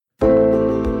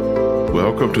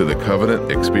Welcome to the Covenant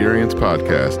Experience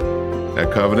Podcast.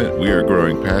 At Covenant, we are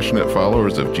growing passionate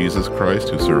followers of Jesus Christ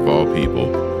who serve all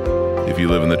people. If you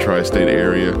live in the tri-state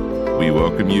area, we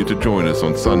welcome you to join us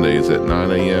on Sundays at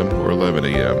 9 a.m. or 11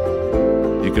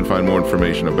 a.m. You can find more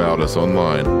information about us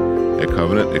online at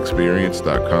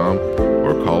covenantexperience.com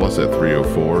or call us at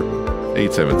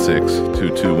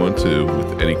 304-876-2212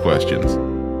 with any questions.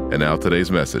 And now today's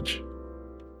message.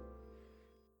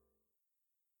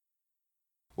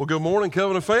 Well, good morning,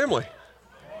 Covenant family.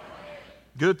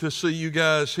 Good to see you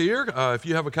guys here. If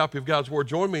you have a copy of God's Word,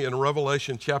 join me in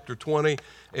Revelation chapter 20,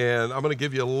 and I'm going to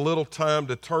give you a little time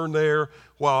to turn there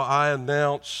while I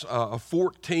announce a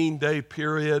 14-day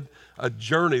period, a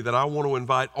journey that I want to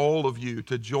invite all of you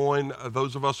to join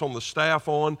those of us on the staff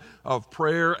on of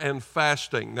prayer and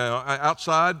fasting. Now,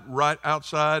 right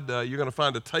outside, you're going to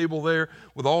find a table there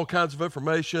with all kinds of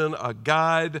information, a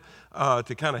guide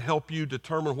to kind of help you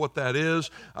determine what that is.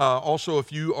 Also,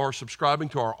 if you are subscribing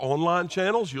to our online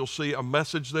channels, you'll see a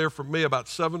message there from me about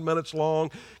 7 minutes long,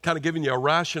 kind of giving you a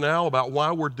rationale about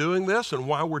why we're doing this and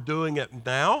why we're doing it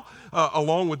now,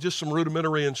 along with just some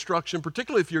rudimentary instruction,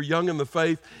 particularly if you're young in the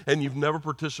faith and you've never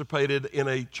participated in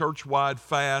a church-wide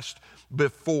fast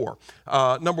before.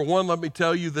 Number one, let me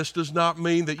tell you, this does not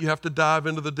mean that you have to dive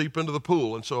into the deep end of the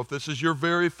pool. And so if this is your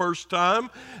very first time,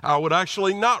 I would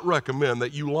actually not recommend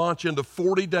that you launch into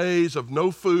 40 days of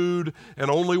no food and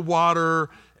only water,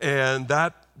 and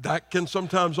that can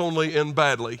sometimes only end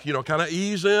badly. You know, kind of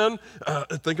ease in.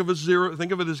 Think of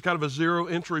it as kind of a zero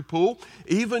entry pool.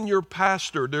 Even your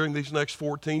pastor during these next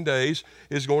 14 days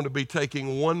is going to be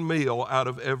taking one meal out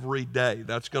of every day.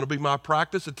 That's going to be my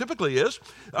practice. It typically is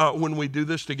when we do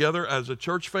this together as a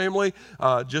church family,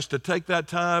 just to take that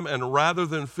time and rather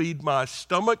than feed my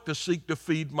stomach, to seek to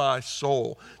feed my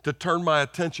soul, to turn my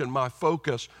attention, my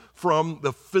focus from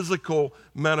the physical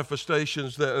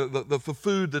manifestations, the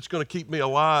food that's going to keep me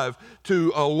alive,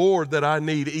 to a Lord that I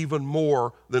need even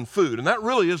more than food. And that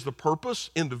really is the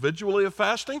purpose individually of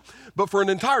fasting. But for an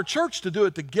entire church to do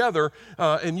it together,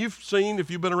 and you've seen, if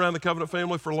you've been around the Covenant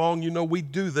family for long, you know we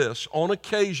do this on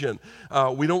occasion.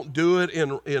 We don't do it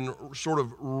in sort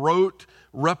of rote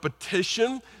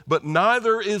repetition, but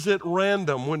neither is it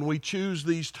random when we choose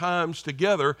these times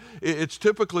together. It's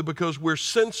typically because we're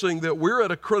sensing that we're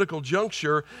at a critical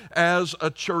juncture as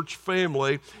a church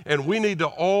family, and we need to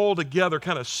all together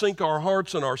kind of sync our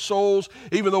hearts and our souls,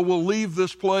 even though we'll leave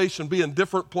this place and be in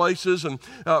different places. And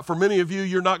for many of you,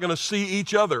 you're not going to see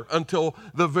each other until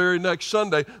the very next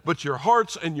Sunday, but your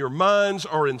hearts and your minds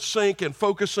are in sync and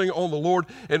focusing on the Lord.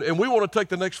 And we want to take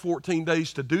the next 14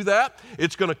 days to do that.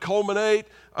 It's going to culminate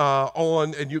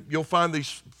you'll find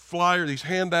these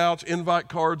handouts, invite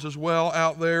cards as well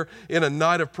out there in a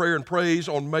night of prayer and praise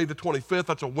on May the 25th.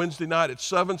 That's a Wednesday night at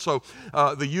 7. So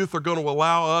the youth are going to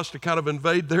allow us to kind of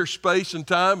invade their space and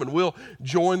time, and we'll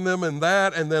join them in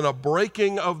that. And then a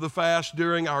breaking of the fast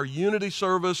during our unity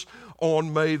service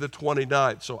on May the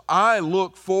 29th. So I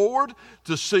look forward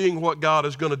to seeing what God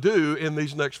is going to do in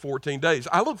these next 14 days.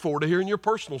 I look forward to hearing your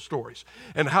personal stories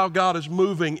and how God is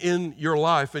moving in your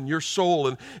life and your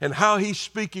soul, and how He's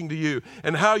speaking to you,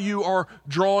 and how you are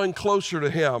drawing closer to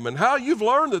Him, and how you've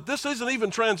learned that this isn't even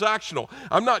transactional.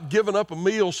 I'm not giving up a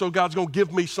meal so God's going to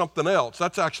give me something else.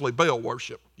 That's actually Baal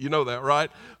worship. You know that, right?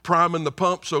 Priming the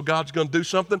pump so God's going to do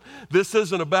something. This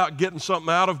isn't about getting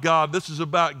something out of God. This is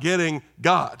about getting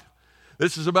God.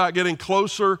 This is about getting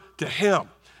closer to Him.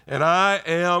 And I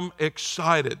am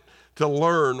excited to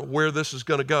learn where this is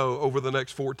going to go over the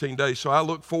next 14 days. So I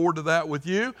look forward to that with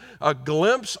you. A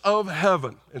glimpse of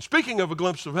heaven. And speaking of a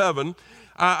glimpse of heaven,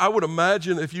 I would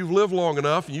imagine if you've lived long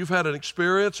enough and you've had an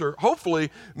experience, or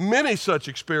hopefully many such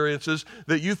experiences,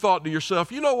 that you thought to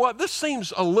yourself, you know what, this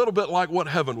seems a little bit like what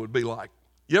heaven would be like.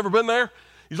 You ever been there?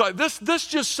 He's like, this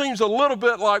just seems a little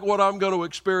bit like what I'm going to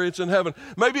experience in heaven.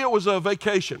 Maybe it was a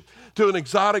vacation to an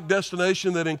exotic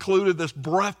destination that included this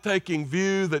breathtaking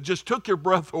view that just took your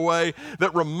breath away,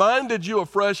 that reminded you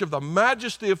afresh of the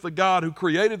majesty of the God who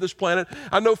created this planet.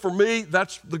 I know for me,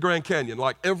 that's the Grand Canyon,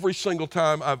 like every single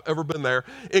time I've ever been there,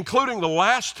 including the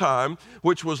last time,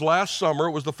 which was last summer.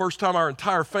 It was the first time our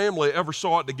entire family ever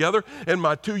saw it together, and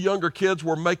my two younger kids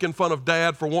were making fun of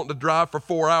Dad for wanting to drive for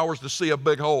 4 hours to see a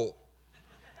big hole.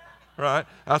 Right?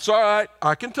 That's all right.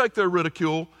 I can take their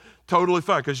ridicule. Totally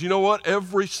fine. Because you know what?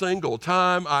 Every single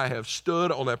time I have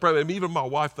stood on that prayer, and even my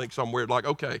wife thinks I'm weird. Like,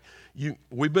 okay,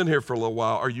 we've been here for a little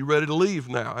while. Are you ready to leave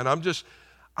now? And I'm just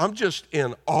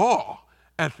in awe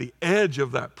at the edge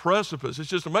of that precipice. It's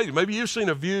just amazing. Maybe you've seen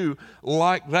a view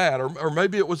like that, or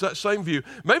maybe it was that same view.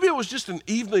 Maybe it was just an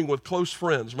evening with close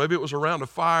friends. Maybe it was around a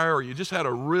fire, or you just had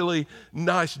a really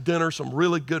nice dinner, some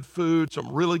really good food,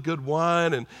 some really good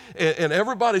wine, and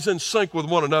everybody's in sync with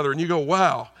one another. And you go,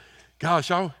 wow,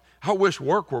 gosh, I wish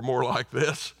work were more like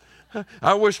this.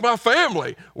 I wish my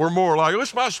family were more like, I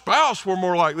wish my spouse were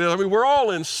more like this. I mean, we're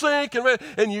all in sync,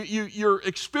 and you're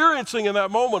experiencing in that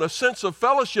moment a sense of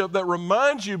fellowship that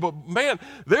reminds you, but man,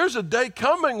 there's a day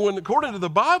coming when, according to the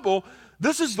Bible,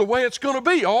 this is the way it's going to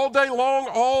be all day long,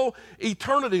 all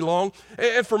eternity long.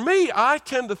 And for me, I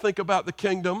tend to think about the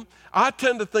kingdom. I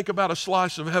tend to think about a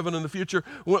slice of heaven in the future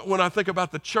when I think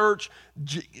about the church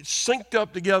synced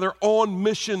up together, on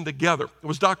mission together. It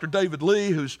was Dr. David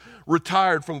Lee, who's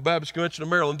retired from the Baptist Convention of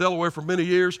Maryland, Delaware for many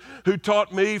years, who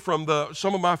taught me from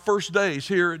some of my first days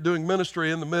here doing ministry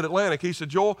in the Mid-Atlantic. He said,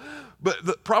 Joel,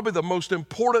 but probably the most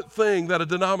important thing that a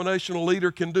denominational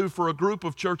leader can do for a group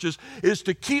of churches is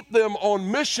to keep them on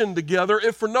mission together,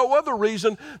 if for no other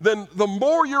reason than the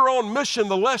more you're on mission,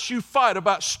 the less you fight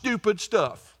about stupid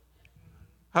stuff.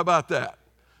 How about that?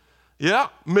 Yeah,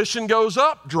 mission goes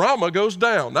up, drama goes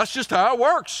down. That's just how it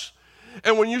works.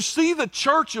 And when you see the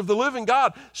church of the living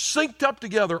God synced up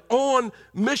together on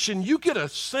mission, you get a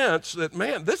sense that,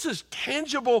 man, this is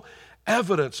tangible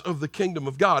evidence of the kingdom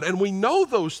of God. And we know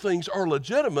those things are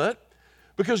legitimate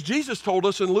because Jesus told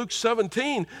us in Luke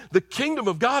 17, the kingdom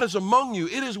of God is among you.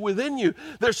 It is within you.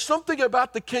 There's something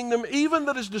about the kingdom, even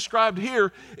that is described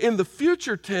here in the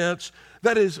future tense,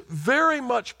 that is very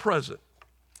much present.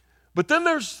 But then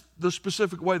there's the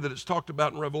specific way that it's talked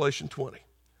about in Revelation 20.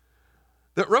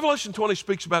 That Revelation 20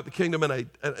 speaks about the kingdom in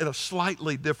a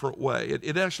slightly different way.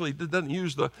 It actually doesn't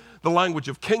use the language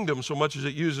of kingdom so much as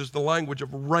it uses the language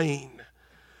of reign,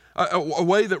 a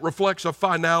way that reflects a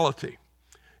finality.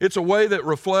 It's a way that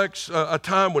reflects a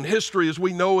time when history as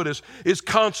we know it is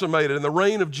consummated, and the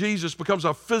reign of Jesus becomes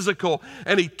a physical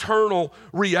and eternal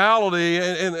reality.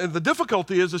 And the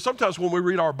difficulty is sometimes when we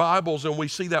read our Bibles and we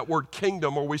see that word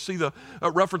kingdom, or we see the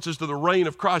references to the reign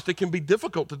of Christ, it can be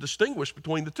difficult to distinguish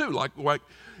between the two. Like,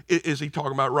 is he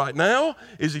talking about right now?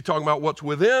 Is he talking about what's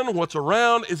within, what's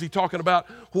around? Is he talking about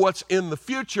what's in the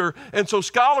future? And so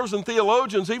scholars and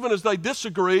theologians, even as they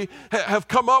disagree, have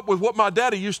come up with what my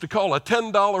daddy used to call a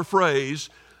 $10 phrase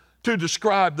to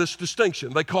describe this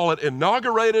distinction. They call it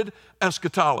inaugurated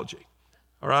eschatology.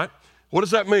 All right? What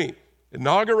does that mean?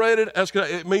 Inaugurated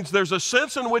eschatology. It means there's a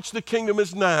sense in which the kingdom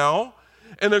is now,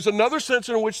 and there's another sense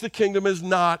in which the kingdom is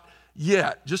not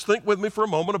yet. Just think with me for a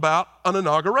moment about an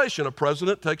inauguration. A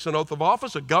president takes an oath of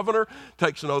office, a governor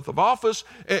takes an oath of office,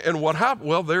 and what happened?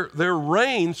 Well, their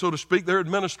reign, so to speak, their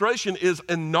administration is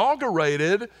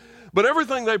inaugurated, but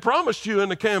everything they promised you in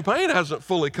the campaign hasn't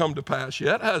fully come to pass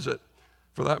yet, has it?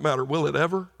 For that matter, will it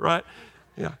ever, right?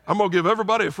 Yeah, I'm going to give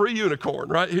everybody a free unicorn,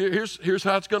 right? Here's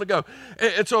how it's going to go.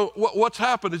 And so what's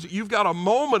happened is you've got a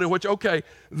moment in which, okay,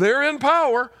 they're in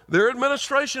power, their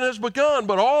administration has begun,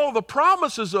 but all the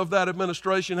promises of that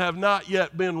administration have not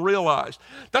yet been realized.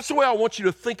 That's the way I want you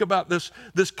to think about this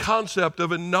concept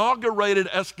of inaugurated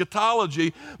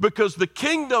eschatology, because the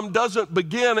kingdom doesn't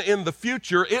begin in the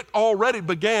future, it already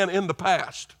began in the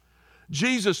past.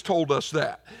 Jesus told us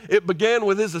that. It began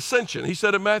with his ascension. He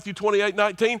said in Matthew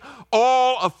 28:19,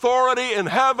 all authority in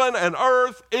heaven and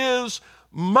earth is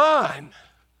mine.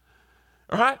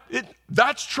 All right?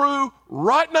 That's true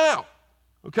right now.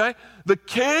 Okay? The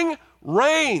king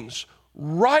reigns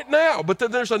right now. But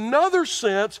then there's another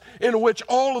sense in which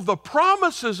all of the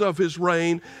promises of his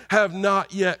reign have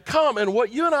not yet come. And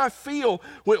what you and I feel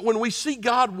when we see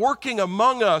God working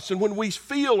among us, and when we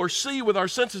feel or see with our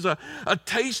senses a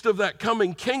taste of that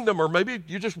coming kingdom, or maybe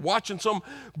you're just watching some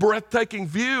breathtaking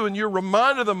view and you're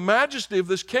reminded of the majesty of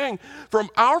this king, from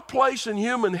our place in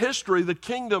human history, the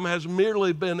kingdom has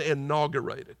merely been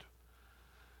inaugurated.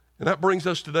 And that brings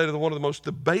us today to one of the most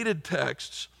debated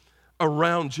texts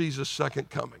around Jesus' second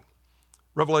coming,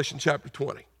 Revelation chapter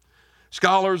 20.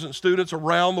 Scholars and students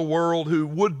around the world who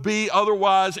would be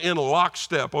otherwise in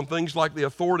lockstep on things like the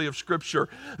authority of Scripture,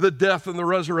 the death and the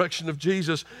resurrection of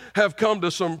Jesus, have come to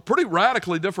some pretty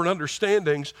radically different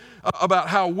understandings about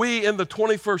how we in the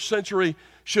 21st century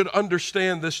should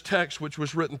understand this text, which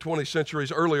was written 20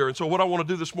 centuries earlier. And so what I want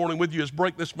to do this morning with you is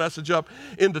break this message up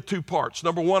into two parts.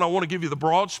 Number one, I want to give you the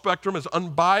broad spectrum, as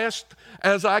unbiased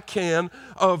as I can,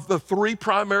 of the three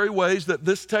primary ways that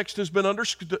this text has been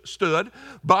understood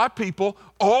by people,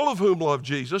 all of whom love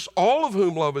Jesus, all of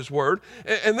whom love his word.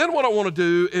 And then what I want to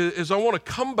do is I want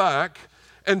to come back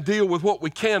and deal with what we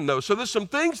can know. So there's some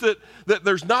things that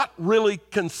there's not really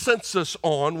consensus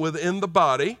on within the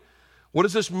body. What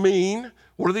does this mean?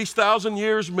 What do these 1,000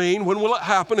 years mean? When will it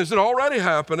happen? Is it already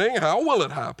happening? How will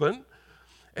it happen?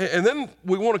 And then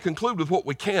we want to conclude with what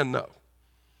we can know.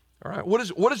 All right,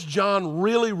 what is John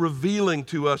really revealing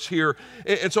to us here?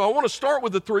 And so I want to start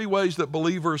with the three ways that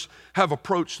believers have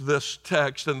approached this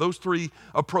text, and those three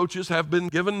approaches have been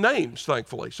given names,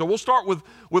 thankfully. So we'll start with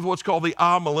what's called the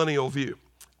amillennial view.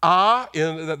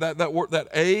 In that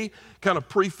A kind of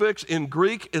prefix in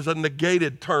Greek is a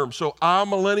negated term. So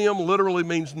amillennium literally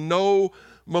means no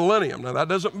millennium. Now that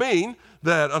doesn't mean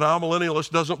that an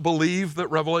amillennialist doesn't believe that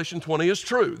Revelation 20 is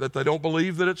true, that they don't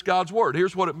believe that it's God's word.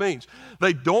 Here's what it means.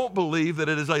 They don't believe that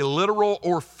it is a literal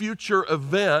or future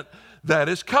event that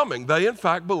is coming. They, in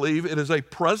fact, believe it is a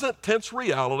present tense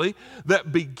reality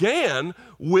that began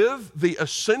with the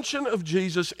ascension of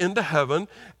Jesus into heaven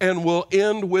and will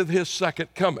end with his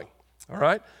second coming. All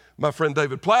right? My friend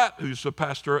David Platt, who's a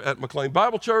pastor at McLean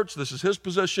Bible Church, this is his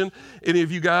position. Any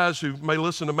of you guys who may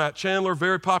listen to Matt Chandler,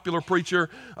 very popular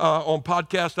preacher on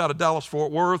podcast out of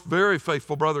Dallas-Fort Worth, very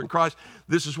faithful brother in Christ,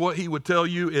 this is what he would tell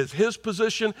you is his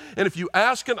position. And if you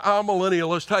ask an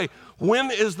amillennialist, hey, when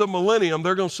is the millennium?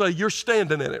 They're going to say, you're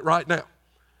standing in it right now.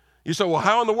 You say, well,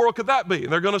 how in the world could that be?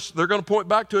 And they're going to point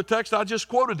back to a text I just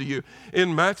quoted to you.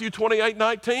 In Matthew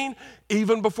 28:19,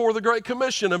 even before the Great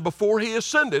Commission and before he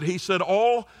ascended, he said,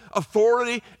 all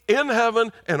authority in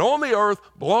heaven and on the earth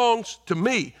belongs to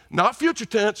me. Not future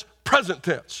tense, present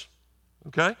tense.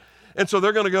 Okay? And so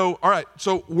they're going to go, all right,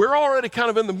 so we're already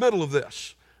kind of in the middle of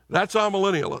this. That's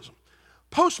amillennialism.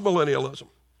 Postmillennialism,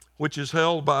 which is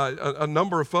held by a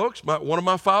number of folks. One of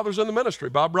my fathers in the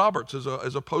ministry, Bob Roberts, is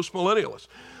a postmillennialist.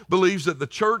 Believes that the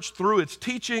church, through its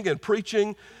teaching and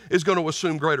preaching, is going to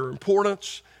assume greater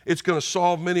importance. It's going to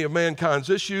solve many of mankind's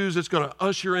issues. It's going to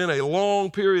usher in a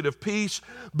long period of peace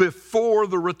before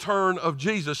the return of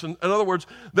Jesus. In other words,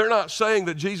 they're not saying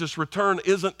that Jesus' return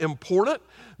isn't important.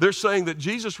 They're saying that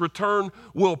Jesus' return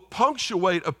will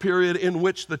punctuate a period in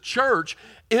which the church,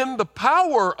 in the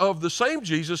power of the same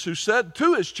Jesus who said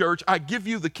to his church, I give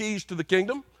you the keys to the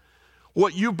kingdom.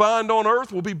 What you bind on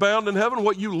earth will be bound in heaven.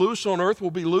 What you loose on earth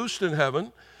will be loosed in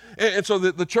heaven. And so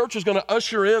the church is going to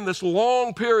usher in this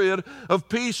long period of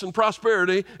peace and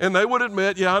prosperity. And they would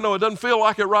admit, yeah, I know it doesn't feel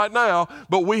like it right now,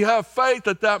 but we have faith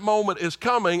that that moment is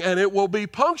coming and it will be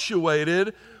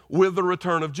punctuated with the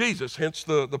return of Jesus. Hence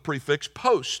the prefix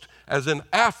post, as in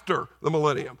after the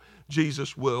millennium,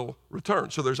 Jesus will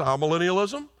return. So there's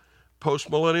amillennialism,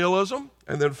 postmillennialism,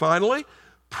 and then finally,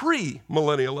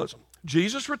 premillennialism.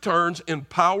 Jesus returns in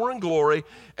power and glory,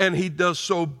 and he does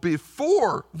so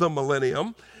before the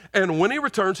millennium. And when he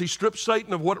returns, he strips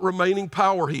Satan of what remaining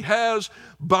power he has,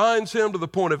 binds him to the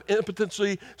point of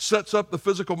impotency, sets up the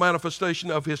physical manifestation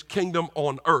of his kingdom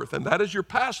on earth. And that is your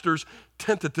pastor's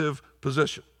tentative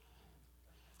position.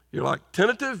 You're like,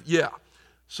 tentative? Yeah.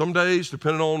 Some days,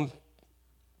 depending on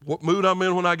what mood I'm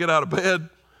in when I get out of bed,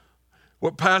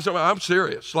 what pastor, I'm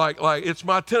serious. Like it's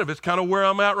my tentative. It's kind of where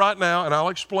I'm at right now, and I'll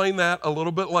explain that a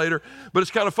little bit later. But it's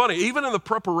kind of funny. Even in the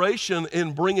preparation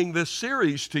in bringing this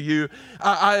series to you,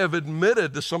 I have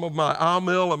admitted to some of my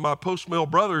amil and my post-mill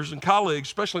brothers and colleagues,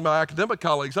 especially my academic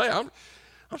colleagues, hey, I'm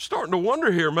starting to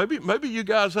wonder here. Maybe you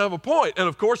guys have a point. And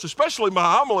of course, especially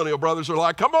my amillennial brothers are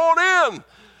like, come on in.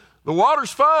 The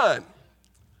water's fine,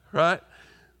 right?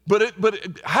 But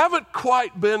haven't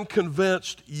quite been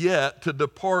convinced yet to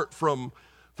depart from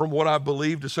what I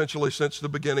believed essentially since the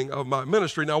beginning of my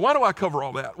ministry. Now, why do I cover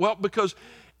all that? Well, because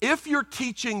if you're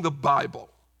teaching the Bible,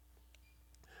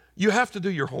 you have to do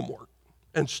your homework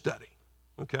and study,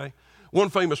 okay?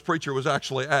 One famous preacher was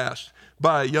actually asked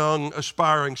by a young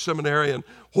aspiring seminarian,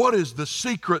 what is the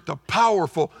secret to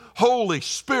powerful, Holy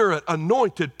Spirit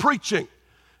anointed preaching?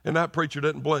 And that preacher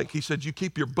didn't blink. He said, you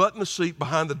keep your butt in the seat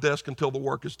behind the desk until the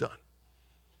work is done.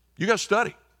 You got to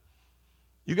study.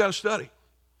 You got to study.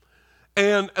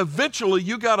 And eventually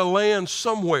you got to land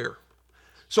somewhere.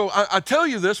 So I tell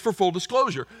you this for full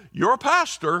disclosure. Your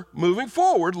pastor, moving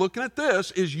forward, looking at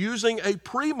this, is using a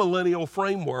premillennial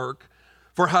framework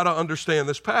for how to understand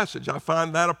this passage. I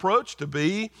find that approach to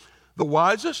be the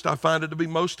wisest. I find it to be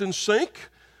most in sync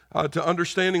to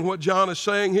understanding what John is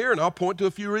saying here, and I'll point to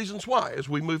a few reasons why as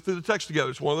we move through the text together.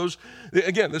 It's one of those,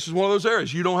 again, this is one of those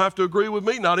areas. You don't have to agree with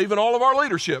me. Not even all of our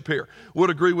leadership here would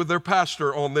agree with their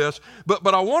pastor on this. But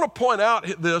I want to point out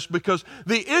this because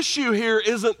the issue here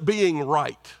isn't being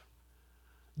right.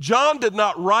 John did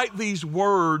not write these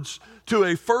words to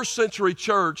a first century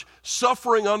church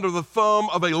suffering under the thumb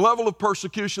of a level of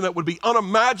persecution that would be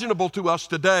unimaginable to us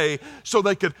today so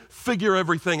they could figure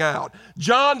everything out.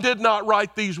 John did not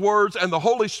write these words, and the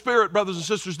Holy Spirit, brothers and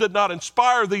sisters, did not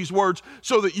inspire these words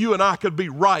so that you and I could be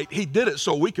right. He did it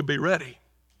so we could be ready.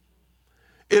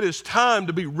 It is time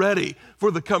to be ready for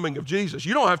the coming of Jesus.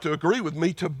 You don't have to agree with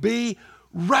me to be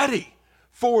ready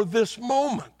for this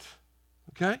moment,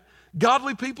 okay?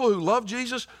 Godly people who love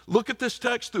Jesus look at this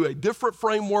text through a different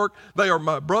framework. They are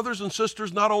my brothers and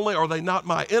sisters. Not only are they not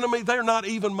my enemy, they're not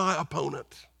even my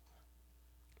opponent.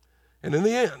 And in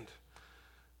the end,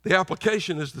 the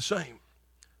application is the same.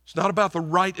 It's not about the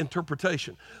right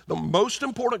interpretation. The most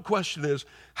important question is,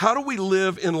 how do we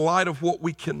live in light of what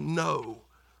we can know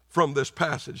from this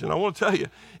passage? And I want to tell you,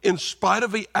 in spite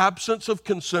of the absence of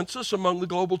consensus among the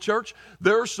global church,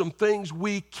 there are some things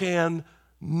we can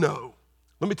know.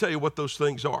 Let me tell you what those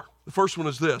things are. The first one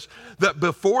is this, that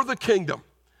before the kingdom,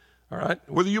 all right,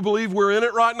 whether you believe we're in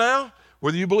it right now,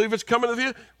 whether you believe it's coming to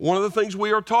you, one of the things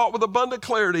we are taught with abundant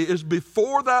clarity is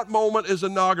before that moment is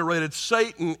inaugurated,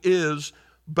 Satan is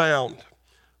bound.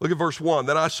 Look at verse 1.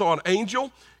 Then I saw an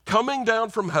angel coming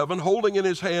down from heaven, holding in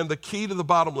his hand the key to the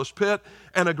bottomless pit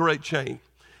and a great chain.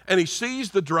 And he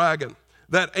seized the dragon,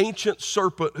 that ancient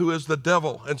serpent who is the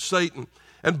devil and Satan,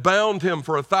 and bound him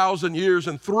for 1,000 years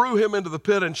and threw him into the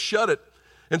pit and shut it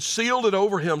and sealed it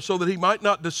over him so that he might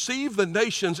not deceive the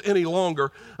nations any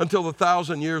longer until the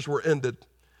 1,000 years were ended.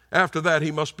 After that,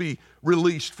 he must be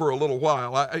released for a little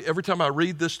while. Every time I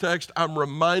read this text, I'm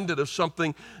reminded of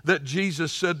something that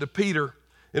Jesus said to Peter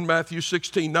in Matthew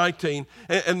 16:19,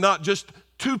 and not just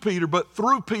to Peter, but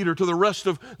through Peter to the rest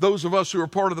of those of us who are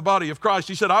part of the body of Christ.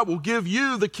 He said, I will give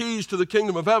you the keys to the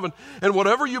kingdom of heaven, and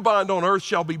whatever you bind on earth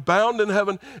shall be bound in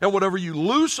heaven, and whatever you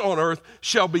loose on earth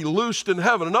shall be loosed in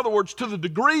heaven. In other words, to the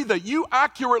degree that you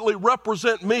accurately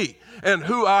represent me and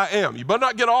who I am. You better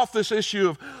not get off this issue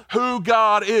of who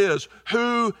God is,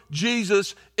 who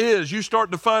Jesus is. You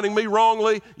start defining me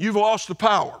wrongly, you've lost the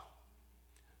power.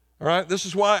 All right, this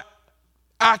is why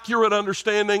accurate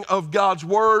understanding of God's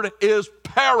word is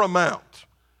paramount,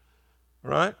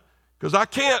 right? Because I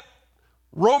can't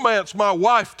romance my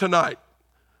wife tonight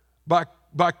by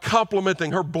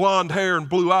complimenting her blonde hair and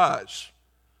blue eyes.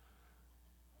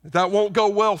 That won't go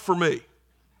well for me.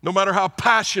 No matter how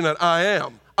passionate I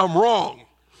am, I'm wrong,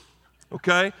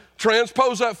 okay?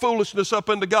 Transpose that foolishness up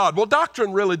into God. Well,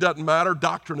 doctrine really doesn't matter.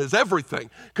 Doctrine is everything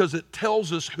because it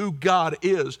tells us who God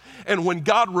is. And when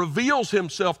God reveals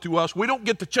himself to us, we don't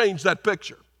get to change that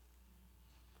picture.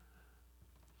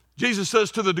 Jesus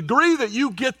says, to the degree that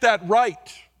you get that right,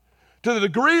 to the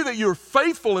degree that you're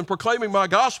faithful in proclaiming my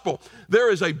gospel,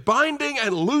 there is a binding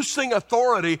and loosing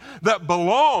authority that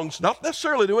belongs not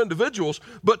necessarily to individuals,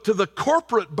 but to the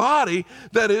corporate body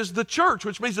that is the church,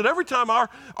 which means that every time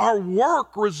our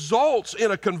work results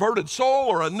in a converted soul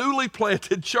or a newly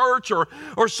planted church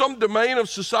or some domain of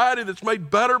society that's made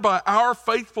better by our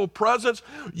faithful presence,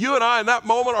 you and I in that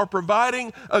moment are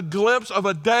providing a glimpse of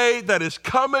a day that is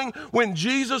coming when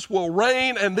Jesus will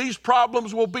reign and these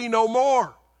problems will be no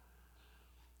more.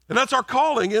 And that's our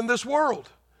calling in this world,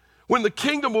 when the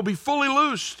kingdom will be fully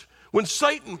loosed, when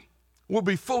Satan will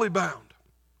be fully bound.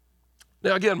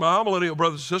 Now again, my amillennial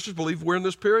brothers and sisters believe we're in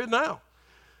this period now.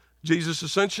 Jesus'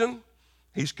 ascension,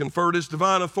 he's conferred his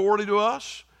divine authority to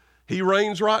us. He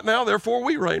reigns right now, therefore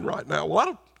we reign right now.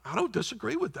 Well, I don't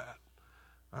disagree with that.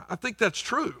 I think that's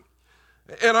true.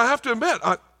 And I have to admit,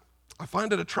 I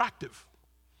find it attractive.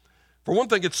 For one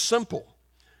thing, it's simple.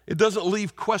 It doesn't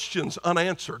leave questions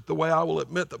unanswered the way I will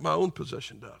admit that my own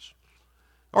position does.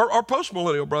 Our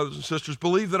postmillennial brothers and sisters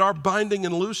believe that our binding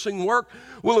and loosing work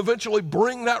will eventually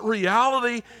bring that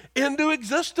reality into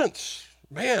existence.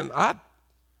 Man, I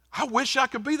wish I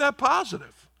could be that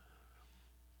positive,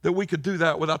 that we could do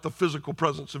that without the physical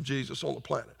presence of Jesus on the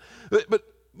planet. But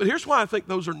here's why I think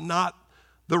those are not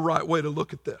the right way to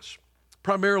look at this.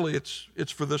 Primarily,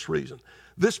 it's for this reason.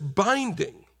 This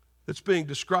binding that's being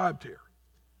described here,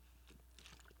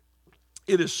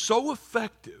 it is so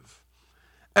effective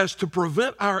as to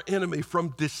prevent our enemy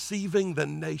from deceiving the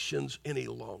nations any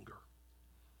longer.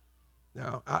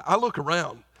 Now, I look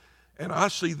around and I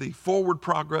see the forward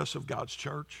progress of God's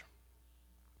church.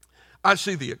 I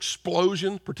see the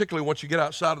explosion, particularly once you get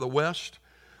outside of the West,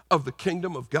 of the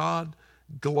kingdom of God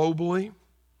globally.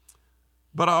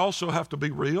 But I also have to be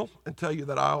real and tell you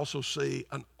that I also see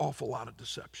an awful lot of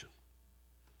deception.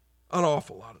 An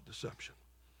awful lot of deception.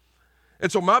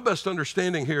 And so my best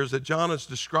understanding here is that John is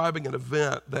describing an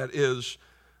event that is,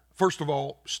 first of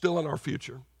all, still in our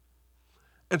future,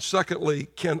 and secondly,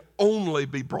 can only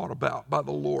be brought about by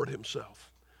the Lord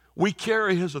himself. We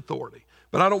carry his authority,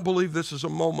 but I don't believe this is a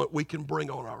moment we can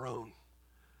bring on our own.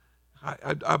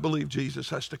 I believe Jesus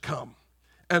has to come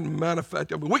and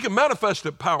manifest. I mean, we can manifest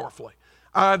it powerfully.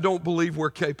 I don't believe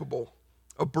we're capable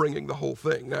of bringing the whole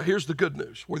thing. Now, here's the good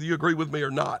news, whether you agree with me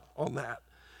or not on that.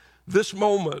 This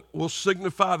moment will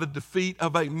signify the defeat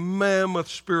of a mammoth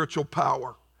spiritual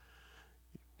power.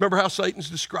 Remember how Satan's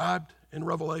described in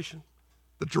Revelation?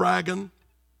 The dragon,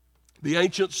 the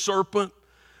ancient serpent,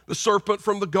 the serpent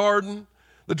from the garden,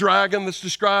 the dragon that's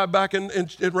described back in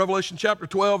Revelation chapter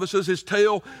 12. It says his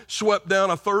tail swept down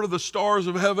a third of the stars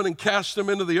of heaven and cast them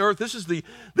into the earth. This is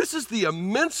the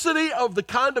immensity of the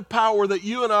kind of power that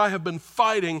you and I have been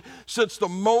fighting since the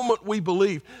moment we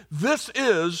believe. This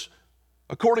is,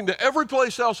 according to every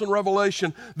place else in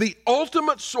Revelation, the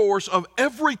ultimate source of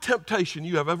every temptation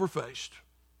you have ever faced.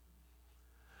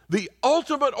 The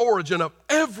ultimate origin of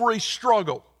every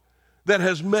struggle that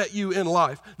has met you in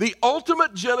life. The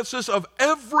ultimate genesis of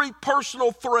every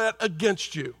personal threat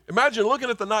against you. Imagine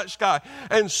looking at the night sky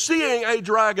and seeing a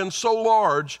dragon so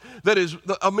large that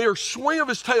a mere swing of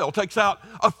his tail takes out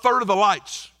a third of the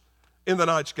lights in the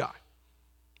night sky.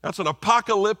 That's an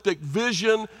apocalyptic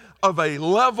vision of a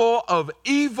level of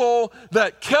evil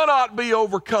that cannot be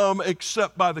overcome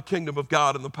except by the kingdom of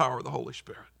God and the power of the Holy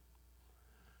Spirit.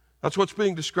 That's what's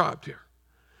being described here.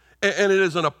 And it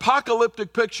is an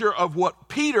apocalyptic picture of what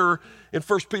Peter in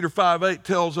 1 Peter 5:8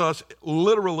 tells us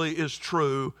literally is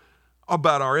true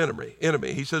about our enemy.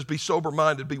 He says, be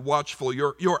sober-minded, be watchful.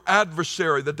 Your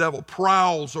adversary, the devil,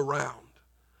 prowls around.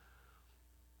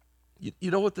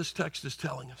 You know what this text is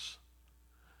telling us?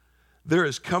 There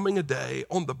is coming a day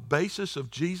on the basis of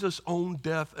Jesus' own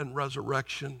death and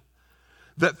resurrection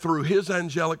that through his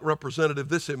angelic representative,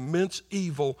 this immense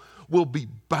evil will be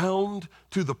bound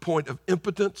to the point of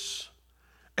impotence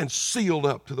and sealed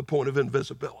up to the point of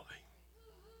invisibility.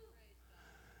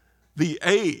 The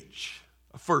age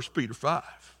of 1 Peter 5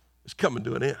 is coming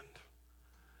to an end.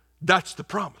 That's the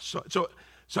promise.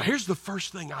 So here's the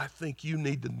first thing I think you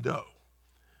need to know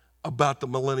about the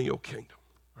millennial kingdom.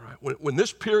 All right? When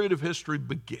this period of history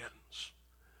begins,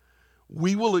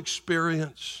 we will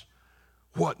experience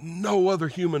what no other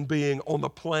human being on the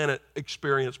planet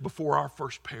experienced before our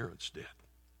first parents did.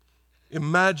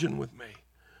 Imagine with me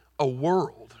a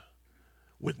world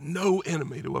with no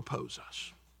enemy to oppose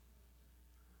us.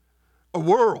 A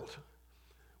world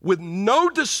with no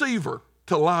deceiver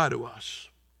to lie to us.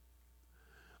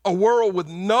 A world with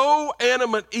no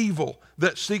animate evil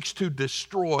that seeks to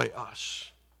destroy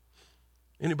us.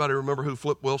 Anybody remember who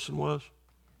Flip Wilson was?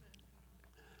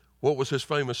 What was his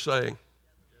famous saying?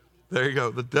 There you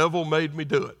go. The devil made me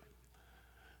do it.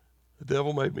 The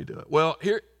devil made me do it. Well,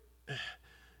 here,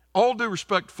 all due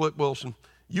respect to Flip Wilson,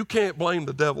 you can't blame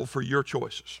the devil for your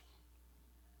choices.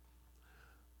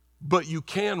 But you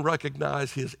can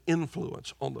recognize his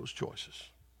influence on those choices.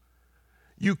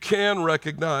 You can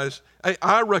recognize,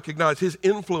 I recognize his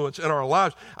influence in our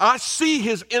lives. I see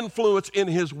his influence in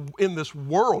this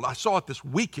world. I saw it this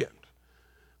weekend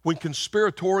when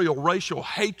conspiratorial racial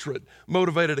hatred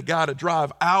motivated a guy to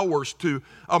drive hours to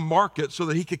a market so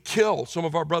that he could kill some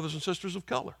of our brothers and sisters of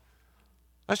color.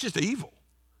 That's just evil.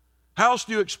 How else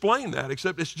do you explain that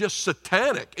except it's just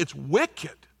satanic? It's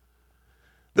wicked.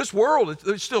 This world,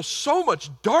 there's still so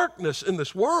much darkness in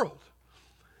this world.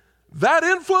 That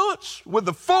influence, with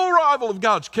the full arrival of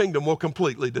God's kingdom, will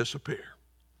completely disappear.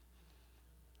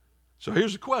 So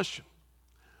here's the question.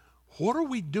 What are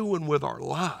we doing with our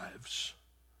lives?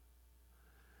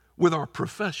 With our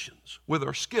professions, with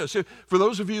our skills? For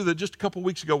those of you that just a couple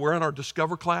weeks ago were in our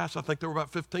Discover class, I think there were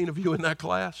about 15 of you in that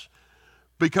class,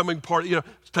 becoming part,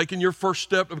 taking your first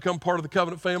step to become part of the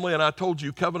Covenant family. And I told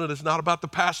you, Covenant is not about the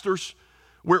pastors.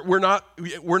 We're not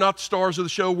the stars of the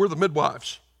show. We're the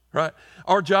midwives. Right?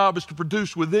 Our job is to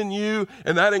produce within you,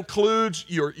 and that includes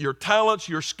your talents,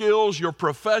 your skills, your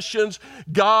professions.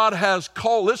 God has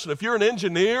called. Listen, if you're an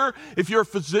engineer, if you're a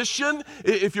physician,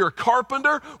 if you're a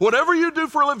carpenter, whatever you do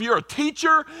for a living, you're a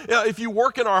teacher, if you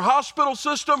work in our hospital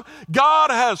system,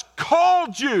 God has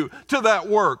called you to that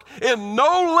work in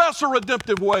no less a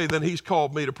redemptive way than he's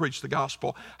called me to preach the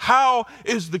gospel. How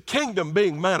is the kingdom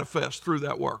being manifest through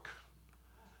that work?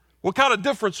 What kind of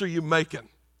difference are you making?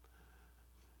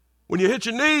 When you hit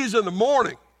your knees in the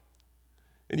morning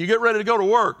and you get ready to go to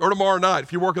work, or tomorrow night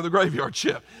if you work in the graveyard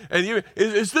shift, and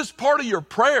is this part of your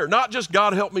prayer? Not just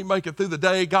God help me make it through the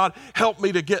day, God help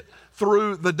me to get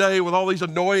through the day with all these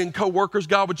annoying coworkers,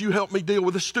 God would you help me deal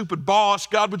with this stupid boss,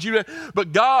 God would you,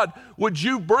 but God would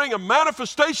you bring a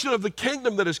manifestation of the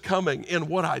kingdom that is coming in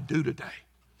what I do today?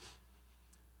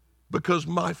 Because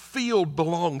my field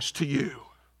belongs to you.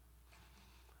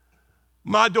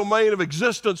 My domain of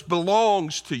existence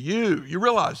belongs to you. You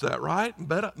realize that, right?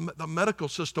 The medical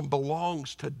system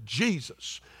belongs to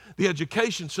Jesus. The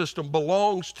education system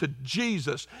belongs to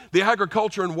Jesus. The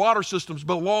agriculture and water systems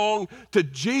belong to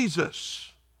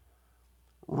Jesus.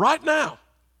 Right now,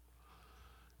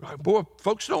 Right? Boy,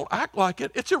 folks don't act like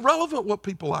it. It's irrelevant what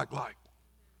people act like.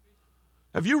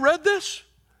 Have you read this?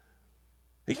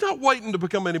 He's not waiting to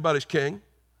become anybody's king.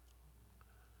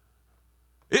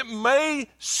 It may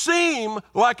seem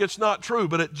like it's not true,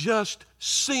 but it just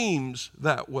seems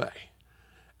that way.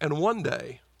 And one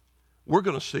day, we're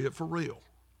going to see it for real.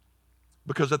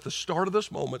 Because at the start of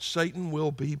this moment, Satan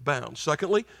will be bound.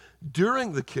 Secondly,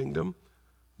 during the kingdom,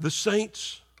 the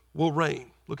saints will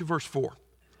reign. Look at verse 4.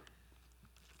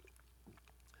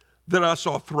 Then I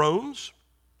saw thrones,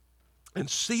 and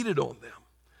seated on them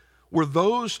were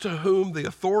those to whom the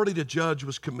authority to judge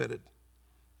was committed.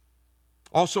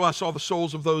 Also, I saw the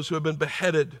souls of those who had been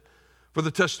beheaded for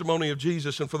the testimony of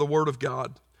Jesus and for the word of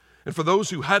God, and for those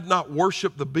who had not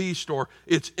worshiped the beast or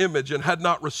its image and had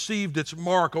not received its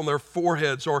mark on their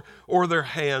foreheads or their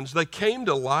hands. They came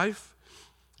to life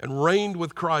and reigned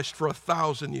with Christ for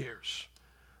 1,000 years.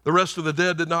 The rest of the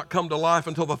dead did not come to life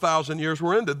until the 1,000 years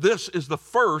were ended. This is the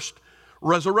first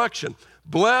resurrection.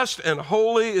 Blessed and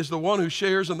holy is the one who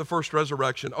shares in the first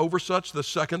resurrection. Over such, the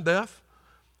second death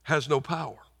has no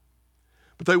power.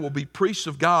 But they will be priests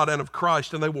of God and of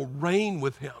Christ, and they will reign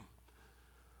with him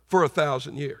for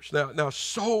 1,000 years. Now,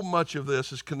 so much of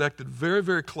this is connected very,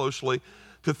 very closely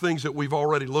to things that we've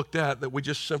already looked at that we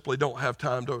just simply don't have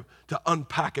time to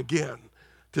unpack again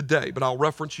today. But I'll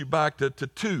reference you back to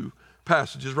two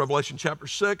passages, Revelation chapter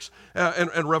 6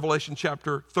 and Revelation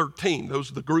chapter 13.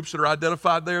 Those are the groups that are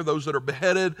identified there, those that are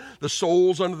beheaded, the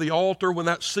souls under the altar when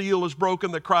that seal is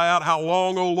broken that cry out, "How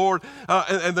long, O Lord?"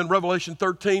 And then Revelation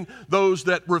 13, those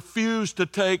that refuse to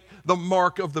take the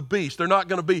mark of the beast. They're not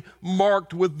going to be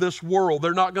marked with this world.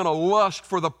 They're not going to lust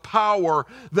for the power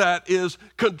that is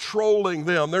controlling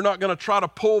them. They're not going to try to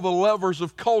pull the levers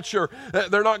of culture.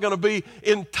 They're not going to be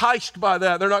enticed by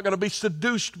that. They're not going to be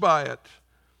seduced by it.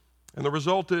 And the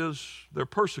result is they're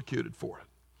persecuted for it.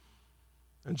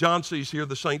 And John sees here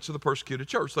the saints of the persecuted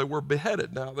church. They were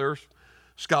beheaded. Now, there's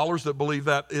scholars that believe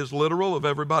that is literal of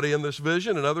everybody in this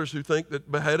vision, and others who think that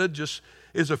beheaded just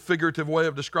is a figurative way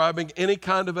of describing any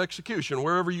kind of execution.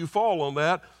 Wherever you fall on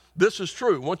that, this is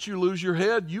true. Once you lose your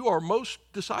head, you are most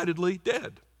decidedly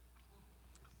dead.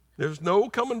 There's no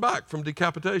coming back from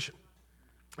decapitation.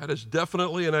 That is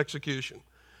definitely an execution.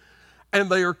 And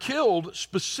they are killed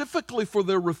specifically for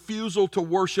their refusal to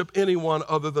worship anyone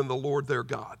other than the Lord their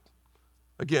God.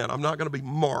 Again, I'm not going to be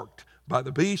marked by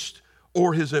the beast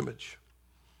or his image.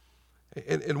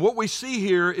 And what we see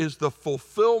here is the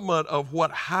fulfillment of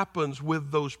what happens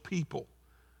with those people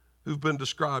who've been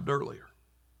described earlier.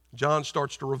 John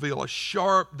starts to reveal a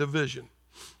sharp division.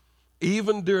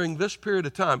 Even during this period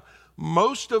of time,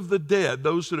 most of the dead,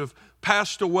 those that have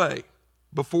passed away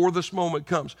before this moment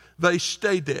comes, they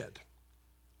stay dead.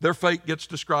 Their fate gets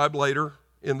described later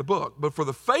in the book. But for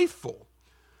the faithful,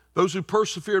 those who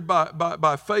persevered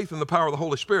by faith in the power of the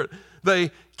Holy Spirit, they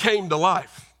came to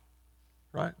life,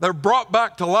 right? They're brought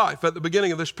back to life at the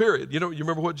beginning of this period. You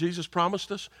remember what Jesus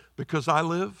promised us? Because I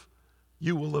live,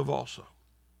 you will live also.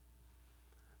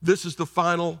 This is the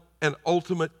final and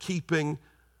ultimate keeping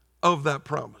of that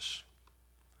promise.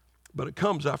 But it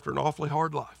comes after an awfully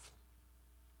hard life.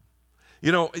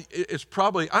 It's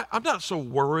probably, I'm not so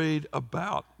worried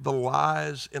about the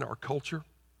lies in our culture,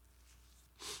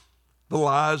 the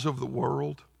lies of the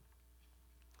world.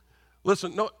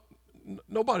 Listen,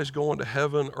 nobody's going to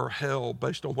heaven or hell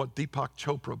based on what Deepak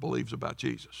Chopra believes about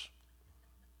Jesus.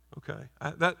 Okay?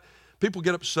 People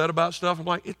get upset about stuff. I'm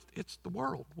like, it's the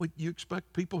world. You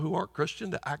expect people who aren't Christian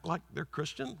to act like they're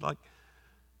Christian?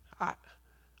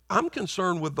 I'm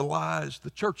concerned with the lies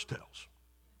the church tells.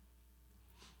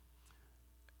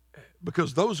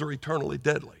 Because those are eternally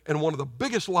deadly. And one of the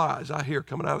biggest lies I hear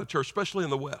coming out of the church, especially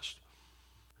in the West,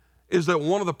 is that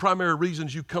one of the primary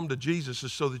reasons you come to Jesus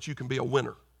is so that you can be a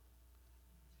winner.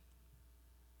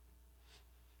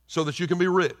 So that you can be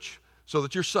rich. So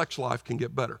that your sex life can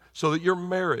get better. So that your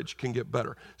marriage can get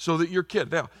better. So that your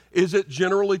kid. Now, is it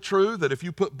generally true that if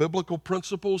you put biblical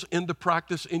principles into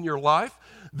practice in your life,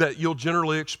 that you'll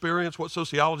generally experience what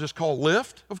sociologists call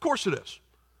lift? Of course it is.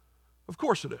 Of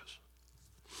course it is.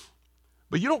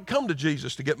 But you don't come to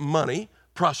Jesus to get money,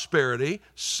 prosperity,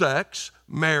 sex,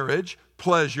 marriage,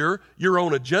 pleasure, your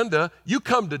own agenda. You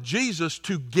come to Jesus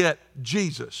to get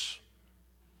Jesus.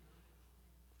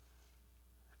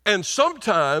 And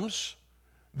sometimes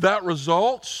that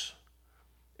results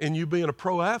in you being a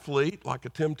pro athlete like a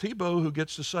Tim Tebow who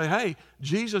gets to say, hey,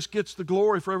 Jesus gets the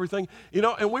glory for everything.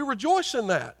 And we rejoice in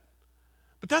that.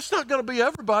 But that's not going to be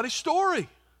everybody's story.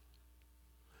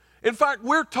 In fact,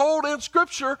 we're told in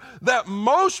Scripture that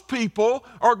most people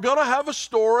are going to have a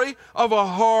story of a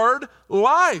hard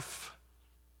life.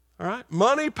 All right?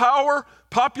 Money, power,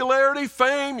 popularity,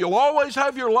 fame, you'll always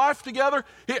have your life together.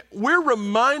 We're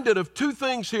reminded of two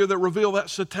things here that reveal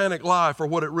that satanic lie for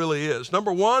what it really is.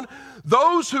 Number one,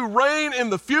 those who reign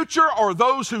in the future are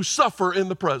those who suffer in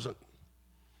the present.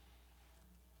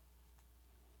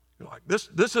 You're like,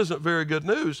 this isn't very good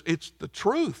news. It's the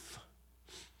truth.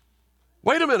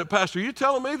 Wait a minute, Pastor, are you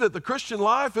telling me that the Christian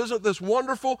life isn't this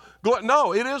wonderful?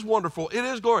 No, it is wonderful. It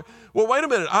is glory. Well, wait a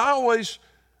minute. I always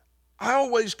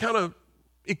kind of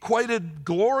equated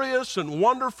glorious and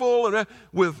wonderful and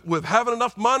with having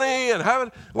enough money and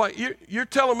having, like, you're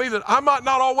telling me that I might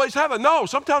not always have it. No,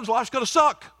 sometimes life's going to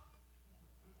suck.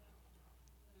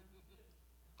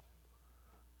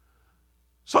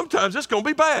 Sometimes it's going to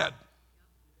be bad.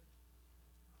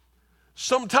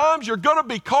 Sometimes you're going to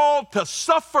be called to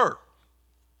suffer.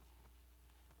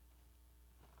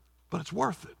 But it's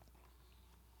worth it.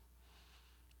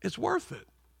 It's worth it.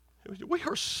 We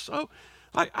are so,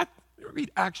 I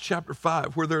read Acts chapter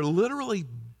 5, where they're literally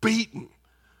beaten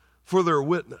for their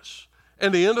witness.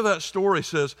 And the end of that story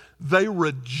says, they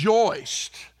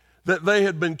rejoiced that they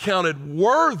had been counted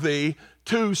worthy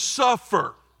to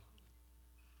suffer.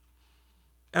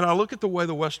 And I look at the way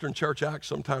the Western church acts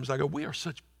sometimes, I go, we are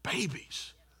such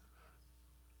babies.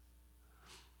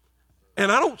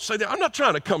 And I don't say that, I'm not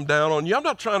trying to come down on you. I'm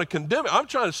not trying to condemn it. I'm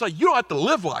trying to say you don't have to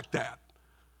live like that.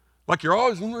 Like you're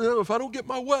always, if I don't get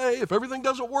my way, if everything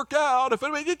doesn't work out,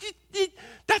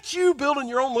 that's you building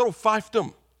your own little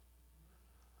fiefdom.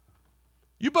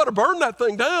 You better burn that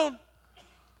thing down.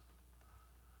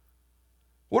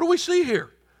 What do we see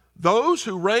here? Those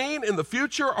who reign in the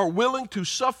future are willing to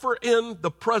suffer in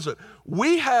the present.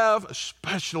 We have,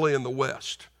 especially in the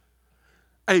West,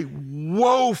 a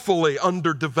woefully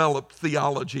underdeveloped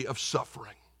theology of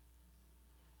suffering.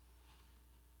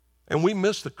 And we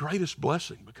miss the greatest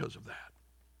blessing because of that.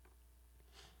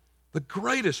 The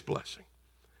greatest blessing.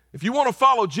 If you want to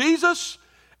follow Jesus,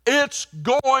 it's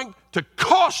going to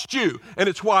cost you. And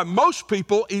it's why most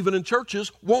people, even in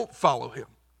churches, won't follow him.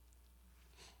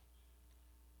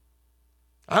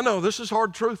 I know this is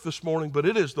hard truth this morning, but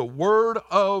it is the word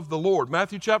of the Lord.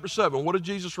 Matthew chapter 7, what did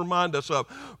Jesus remind us of?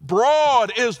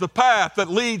 Broad is the path that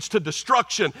leads to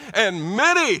destruction, and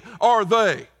many are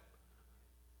they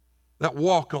that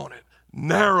walk on it.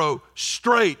 Narrow,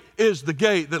 straight is the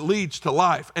gate that leads to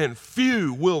life, and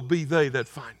few will be they that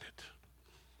find it.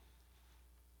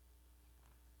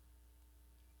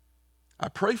 I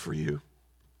pray for you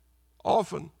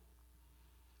often,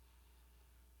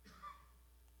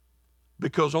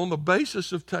 because on the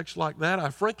basis of texts like that, I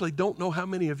frankly don't know how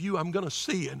many of you I'm going to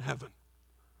see in heaven.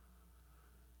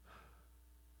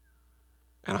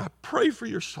 And I pray for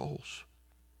your souls.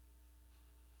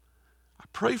 I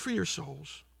pray for your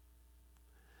souls.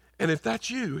 And if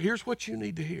that's you, here's what you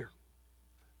need to hear.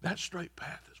 That straight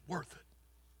path is worth it.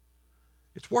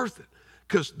 It's worth it.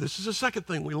 Because this is the second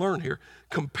thing we learn here.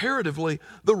 Comparatively,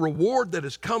 the reward that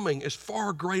is coming is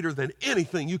far greater than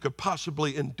anything you could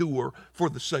possibly endure for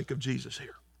the sake of Jesus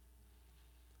here.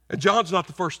 And John's not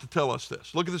the first to tell us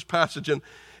this. Look at this passage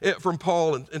from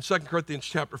Paul in 2 Corinthians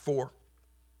chapter 4.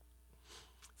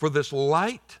 For this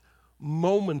light,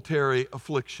 momentary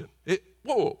affliction.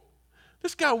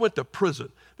 This guy went to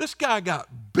prison. This guy got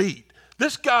beat.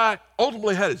 This guy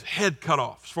ultimately had his head cut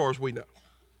off, as far as we know.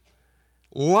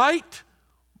 Light,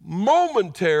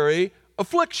 momentary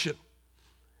affliction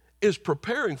is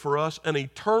preparing for us an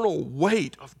eternal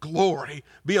weight of glory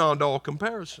beyond all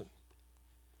comparison.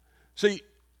 See,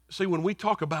 when we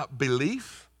talk about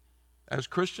belief as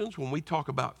Christians, when we talk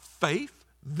about faith,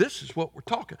 this is what we're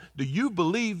talking. Do you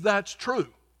believe that's true?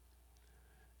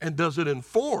 And does it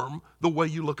inform the way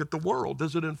you look at the world?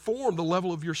 Does it inform the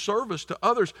level of your service to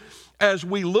others as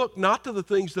we look not to the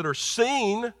things that are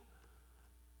seen,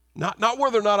 not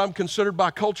whether or not I'm considered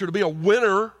by culture to be a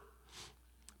winner,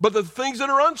 but the things that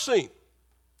are unseen.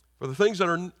 For the things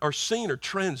that are seen are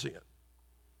transient.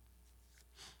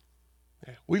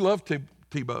 Yeah, we love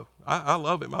Tebow. I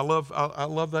love him. I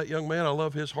love that young man. I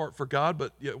love his heart for God,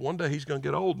 but yet one day he's going to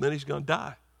get old and then he's going to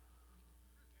die.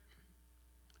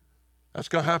 That's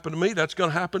going to happen to me. That's going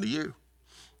to happen to you.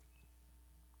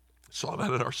 Saw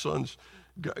that at our son's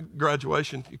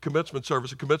graduation commencement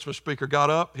service. A commencement speaker got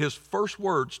up. His first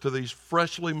words to these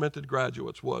freshly minted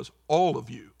graduates was, all of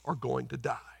you are going to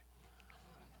die.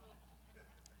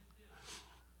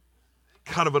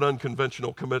 Kind of an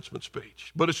unconventional commencement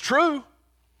speech. But it's true.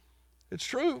 It's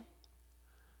true.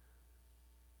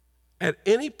 At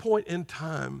any point in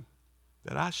time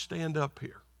that I stand up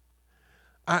here,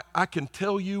 I can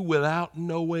tell you without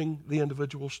knowing the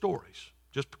individual stories,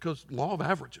 just because law of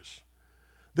averages.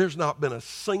 There's not been a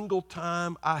single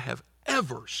time I have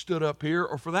ever stood up here,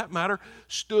 or for that matter,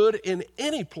 stood in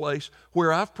any place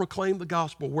where I've proclaimed the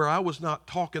gospel, where I was not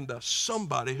talking to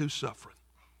somebody who's suffering.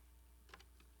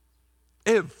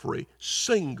 Every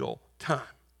single time.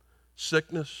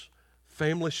 Sickness,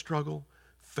 family struggle,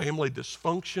 family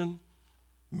dysfunction,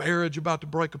 marriage about to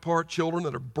break apart, children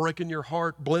that are breaking your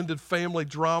heart, blended family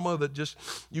drama that just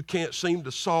you can't seem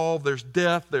to solve. There's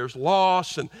death, there's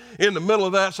loss, and in the middle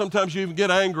of that, sometimes you even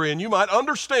get angry, and you might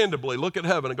understandably look at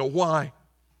heaven and go, why?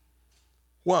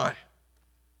 Why?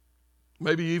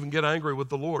 Maybe you even get angry with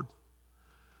the Lord.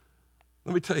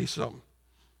 Let me tell you something.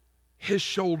 His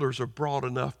shoulders are broad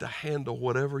enough to handle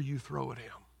whatever you throw at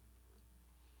him.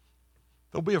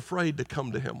 Don't be afraid to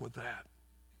come to him with that.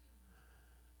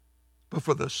 But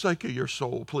for the sake of your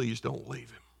soul, please don't leave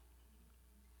him.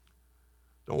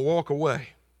 Don't walk away.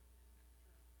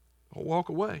 Don't walk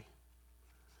away.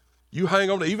 You hang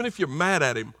on to, even if you're mad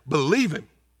at him, believe him.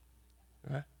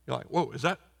 Right? You're like, whoa,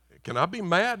 can I be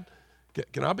mad?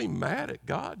 Can I be mad at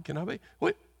God? Can I be?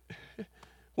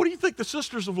 What do you think the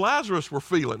sisters of Lazarus were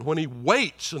feeling when he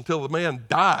waits until the man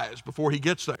dies before he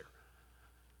gets there?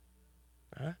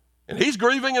 Right? And he's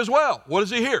grieving as well. What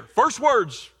does he hear? First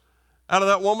words out of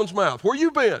that woman's mouth. Where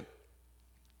you been?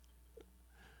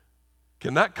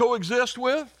 Can that coexist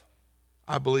with?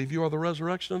 I believe you are the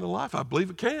resurrection and the life. I believe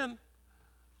it can.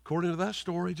 According to that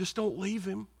story, just don't leave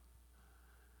him.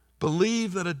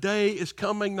 Believe that a day is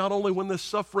coming, not only when this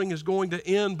suffering is going to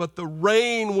end, but the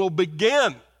reign will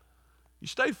begin. You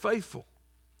stay faithful.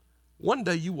 One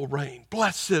day you will reign.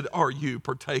 Blessed are you,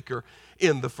 partaker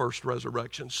in the first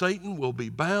resurrection. Satan will be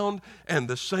bound and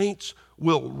the saints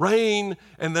will reign.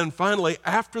 And then finally,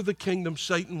 after the kingdom,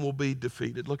 Satan will be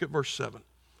defeated. Look at verse 7.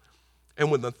 And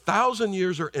when the 1,000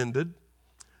 years are ended,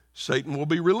 Satan will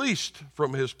be released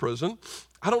from his prison.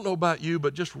 I don't know about you,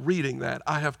 but just reading that,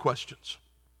 I have questions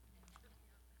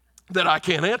that I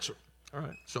can't answer. All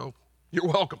right, so you're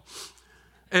welcome.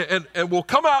 And will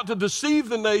come out to deceive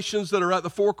the nations that are at the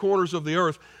four corners of the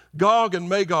earth, Gog and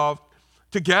Magog,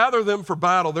 to gather them for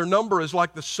battle. Their number is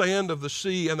like the sand of the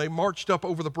sea, and they marched up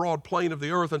over the broad plain of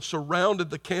the earth and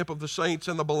surrounded the camp of the saints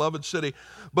and the beloved city.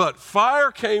 But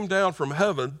fire came down from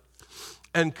heaven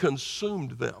and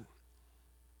consumed them.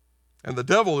 And the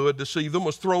devil who had deceived them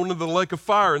was thrown into the lake of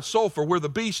fire and sulfur, where the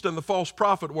beast and the false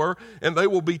prophet were, and they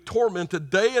will be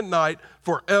tormented day and night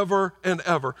forever and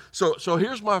ever. So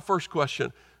here's my first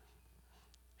question.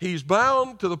 He's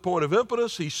bound to the point of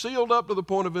impotent. He's sealed up to the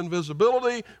point of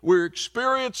invisibility. We're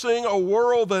experiencing a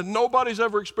world that nobody's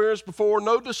ever experienced before.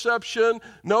 No deception.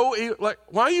 Why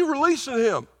are you releasing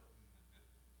him?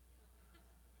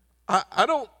 I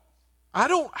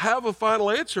don't have a final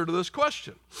answer to this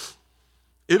question.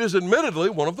 It is admittedly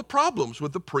one of the problems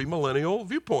with the premillennial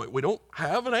viewpoint. We don't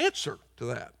have an answer to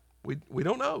that. We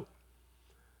don't know.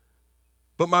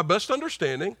 But my best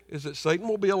understanding is that Satan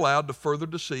will be allowed to further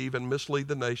deceive and mislead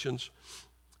the nations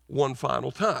one final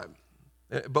time.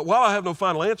 But while I have no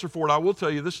final answer for it, I will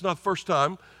tell you this is not the first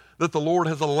time that the Lord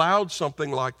has allowed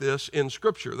something like this in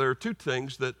Scripture. There are two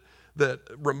things that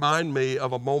remind me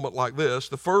of a moment like this.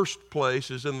 The first place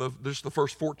is in the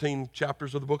first 14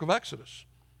 chapters of the book of Exodus.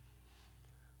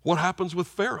 What happens with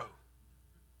Pharaoh?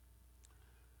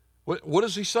 What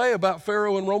does he say about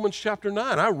Pharaoh in Romans chapter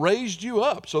 9? I raised you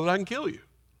up so that I can kill you.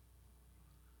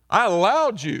 I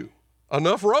allowed you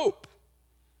enough rope.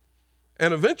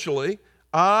 And eventually,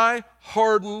 I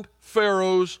hardened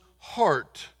Pharaoh's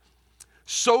heart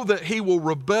so that he will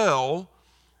rebel,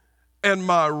 and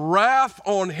my wrath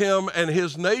on him and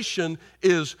his nation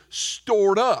is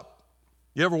stored up.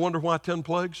 You ever wonder why 10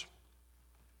 plagues?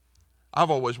 I've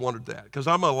always wondered that, because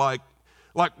I'm like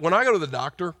when I go to the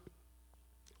doctor,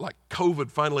 like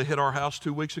COVID finally hit our house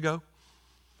 2 weeks ago.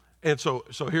 And so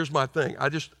here's my thing. I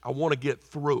want to get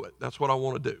through it. That's what I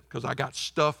want to do, because I got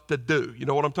stuff to do. You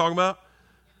know what I'm talking about?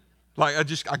 Like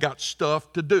I got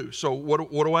stuff to do. So what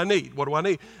do I need? What do I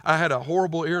need? I had a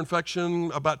horrible ear infection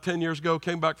about 10 years ago,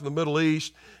 came back from the Middle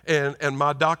East, and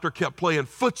my doctor kept playing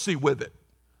footsie with it.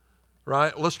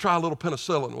 Right? Let's try a little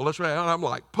penicillin. Well, let's try. And I'm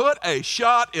like, put a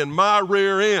shot in my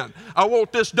rear end. I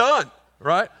want this done.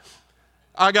 Right?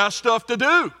 I got stuff to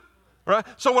do. Right?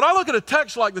 So when I look at a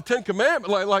text like the 10 Commandments,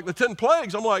 like the 10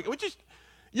 plagues, I'm like,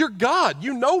 you're God.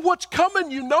 You know what's coming.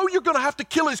 You know you're going to have to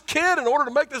kill his kid in order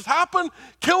to make this happen.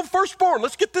 Kill the firstborn.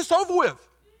 Let's get this over with.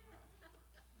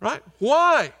 Right?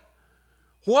 Why?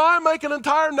 Why make an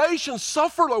entire nation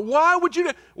suffer? Why would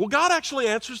you? Well, God actually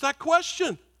answers that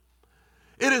question.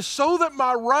 It is so that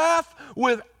my wrath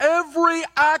with every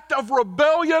act of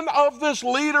rebellion of this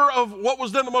leader of what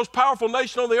was then the most powerful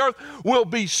nation on the earth will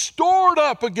be stored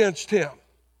up against him.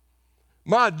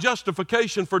 My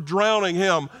justification for drowning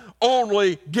him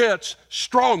only gets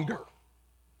stronger.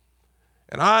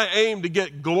 And I aim to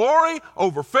get glory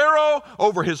over Pharaoh,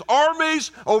 over his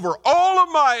armies, over all of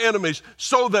my enemies,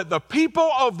 so that the people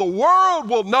of the world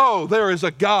will know there is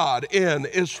a God in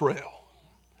Israel.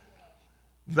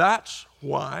 That's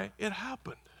why it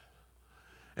happened.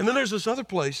 And then there's this other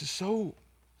place, it's so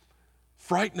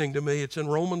frightening to me. It's in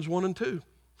Romans 1 and 2,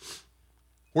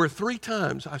 where 3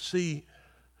 times I see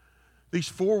these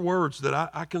 4 words that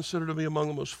I consider to be among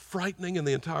the most frightening in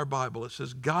the entire Bible. It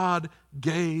says, God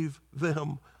gave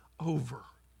them over.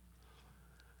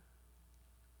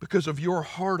 Because of your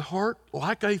hard heart,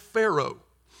 like a Pharaoh,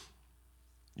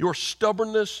 your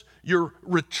stubbornness, your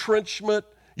retrenchment,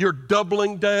 your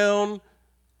doubling down,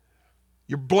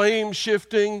 your blame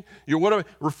shifting, your whatever,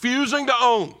 refusing to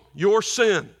own your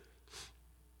sin,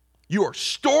 you are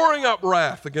storing up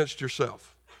wrath against yourself.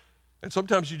 And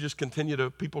sometimes you just continue to,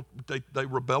 people, they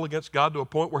rebel against God to a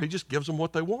point where he just gives them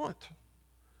what they want.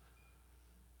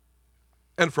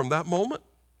 And from that moment,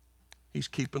 he's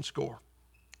keeping score.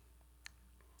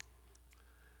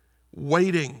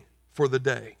 Waiting for the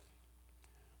day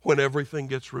when everything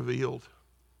gets revealed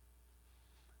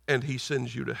and he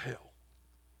sends you to hell.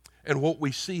 And what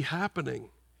we see happening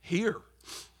here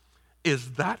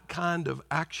is that kind of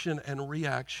action and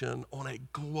reaction on a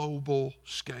global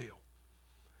scale.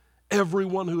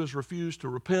 Everyone who has refused to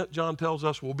repent, John tells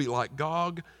us, will be like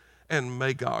Gog and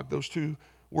Magog. Those two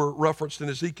were referenced in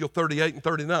Ezekiel 38 and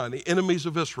 39, the enemies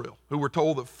of Israel, who were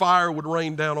told that fire would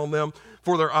rain down on them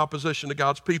for their opposition to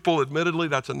God's people. Admittedly,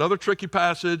 that's another tricky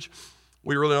passage.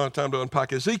 We really don't have time to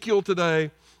unpack Ezekiel today.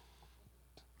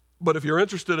 But if you're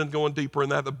interested in going deeper in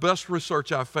that, the best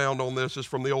research I've found on this is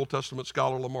from the Old Testament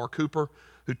scholar Lamar Cooper,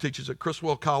 who teaches at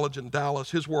Criswell College in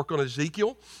Dallas. His work on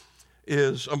Ezekiel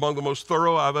is among the most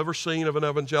thorough I've ever seen of an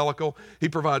evangelical. He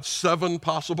provides 7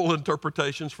 possible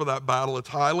interpretations for that battle. It's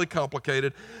highly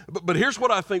complicated. But here's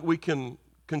what I think we can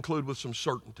conclude with some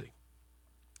certainty.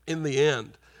 In the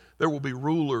end, there will be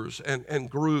rulers and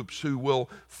groups who will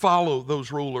follow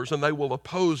those rulers, and they will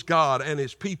oppose God and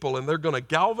his people, and they're going to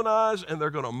galvanize, and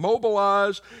they're going to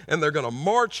mobilize, and they're going to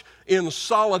march in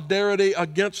solidarity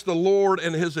against the Lord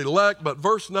and his elect. But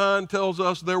verse 9 tells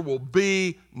us there will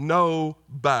be no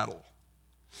battle.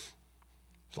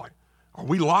 It's like, are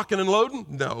we locking and loading?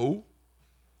 No.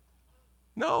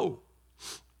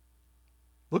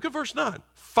 Look at verse 9.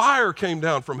 Fire came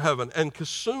down from heaven and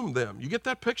consumed them. You get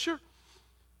that picture?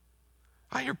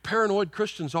 I hear paranoid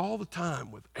Christians all the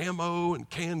time with ammo and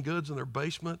canned goods in their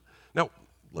basement. Now,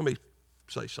 let me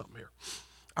say something here.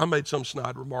 I made some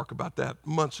snide remark about that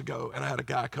months ago, and I had a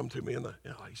guy come to me and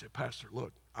he said, Pastor,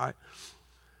 look, I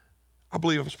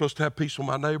believe I'm supposed to have peace with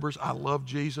my neighbors. I love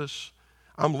Jesus.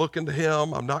 I'm looking to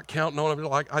him. I'm not counting on him.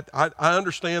 Like I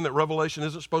understand that Revelation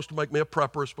isn't supposed to make me a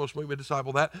prepper. It's supposed to make me a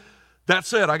disciple. That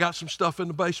said, I got some stuff in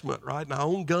the basement, right? And I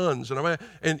own guns.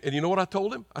 And you know what I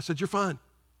told him? I said, you're fine.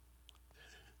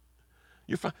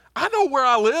 You're fine. I know where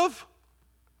I live.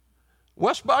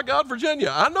 West by God,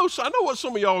 Virginia. I know what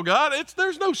some of y'all got.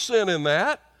 There's no sin in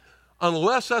that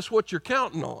unless that's what you're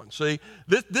counting on. See,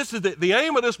 this is the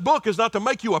aim of this book is not to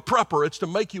make you a prepper. It's to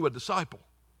make you a disciple.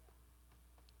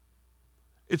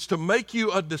 It's to make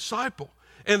you a disciple.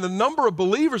 And the number of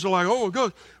believers are like, oh my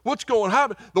God, what's going to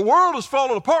happen? The world is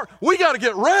falling apart. We got to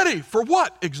get ready. For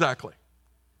what exactly?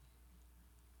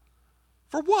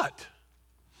 For what?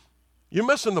 You're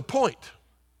missing the point.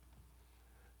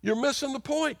 You're missing the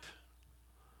point.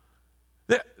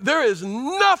 There is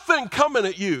nothing coming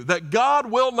at you that God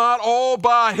will not all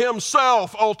by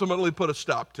himself ultimately put a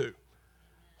stop to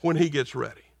when he gets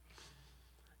ready.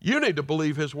 You need to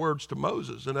believe his words to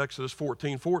Moses in Exodus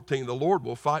 14:14. The Lord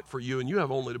will fight for you and you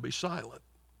have only to be silent.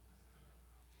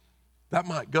 That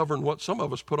might govern what some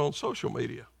of us put on social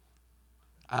media.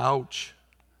 Ouch.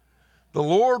 The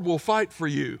Lord will fight for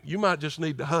you. You might just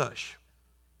need to hush.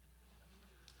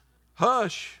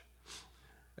 Hush.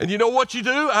 And you know what you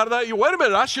do out of that? Wait a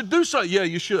minute, I should do something. Yeah,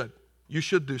 you should. You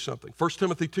should do something. 1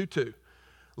 Timothy 2:2.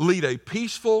 Lead a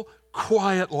peaceful,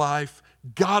 quiet life,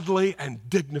 godly and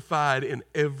dignified in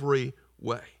every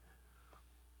way.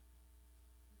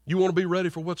 You want to be ready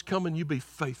for what's coming? You be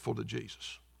faithful to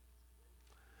Jesus.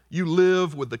 You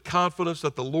live with the confidence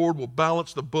that the Lord will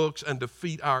balance the books and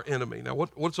defeat our enemy. Now,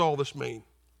 what's all this mean?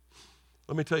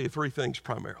 Let me tell you 3 things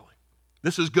primarily.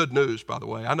 This is good news, by the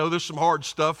way. I know there's some hard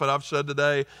stuff that I've said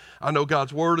today. I know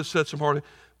God's word has said some hard,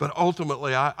 but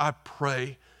ultimately I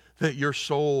pray that your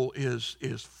soul is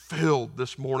filled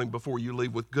this morning before you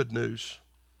leave with good news.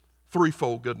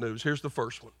 3-fold good news. Here's the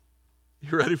first one.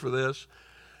 You ready for this?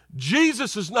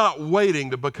 Jesus is not waiting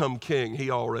to become king.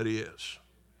 He already is.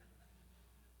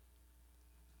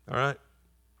 All right?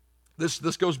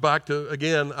 This goes back to,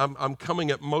 again, I'm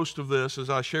coming at most of this, as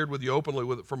I shared with you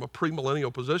openly, from a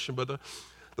premillennial position, but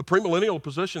the premillennial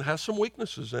position has some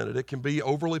weaknesses in it. It can be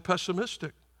overly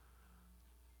pessimistic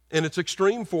in its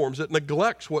extreme forms. It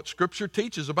neglects what Scripture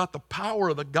teaches about the power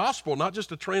of the gospel, not just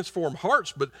to transform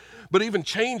hearts, but even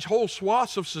change whole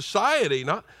swaths of society,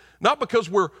 not because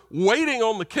we're waiting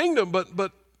on the kingdom,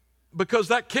 but because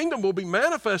that kingdom will be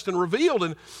manifest and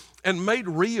revealed and made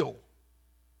real.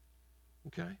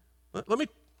 Okay? Let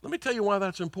me tell you why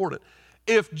that's important.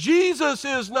 If Jesus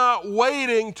is not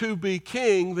waiting to be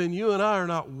king, then you and I are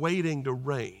not waiting to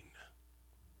reign.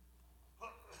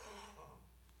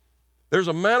 There's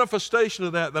a manifestation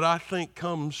of that I think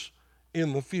comes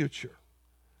in the future.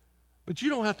 But you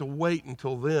don't have to wait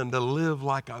until then to live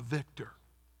like a victor.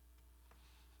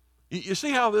 You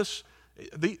see how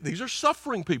these are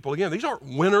suffering people. Again, these aren't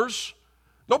winners.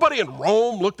 Nobody in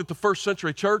Rome looked at the first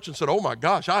century church and said, oh my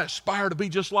gosh, I aspire to be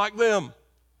just like them.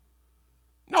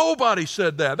 Nobody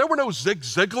said that. There were no Zig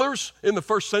Ziglars in the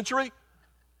first century.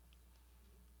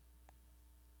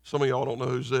 Some of y'all don't know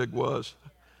who Zig was.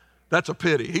 That's a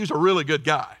pity. He's a really good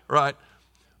guy, right?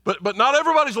 But not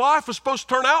everybody's life is supposed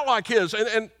to turn out like his.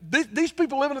 And these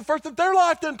people living in the first, their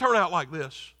life didn't turn out like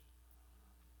this.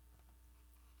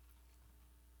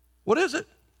 What is it?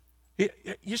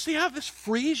 You see how this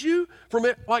frees you from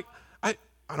it? Like,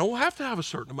 I don't have to have a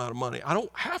certain amount of money. I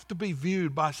don't have to be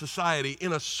viewed by society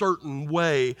in a certain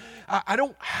way. I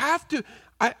don't have to.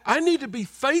 I need to be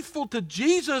faithful to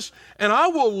Jesus, and I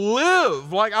will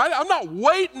live. Like, I'm not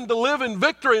waiting to live in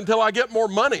victory until I get more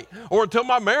money or until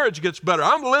my marriage gets better.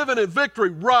 I'm living in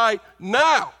victory right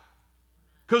now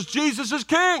because Jesus is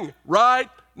king right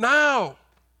now.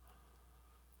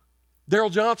 Darrell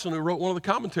Johnson, who wrote one of the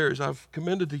commentaries I've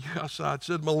commended to you outside,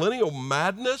 said millennial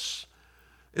madness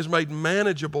is made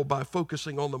manageable by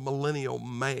focusing on the millennial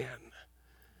man.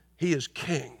 He is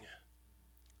king.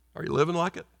 Are you living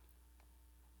like it?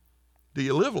 Do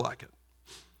you live like it?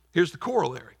 Here's the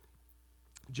corollary.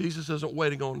 Jesus isn't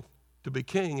waiting on to be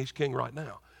king. He's king right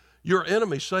now. Your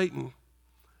enemy, Satan,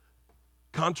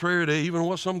 contrary to even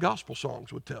what some gospel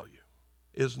songs would tell you,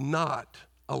 is not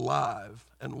alive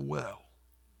and well.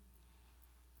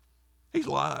 He's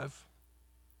alive.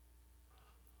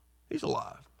 He's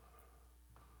alive.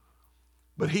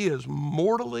 But he is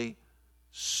mortally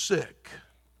sick,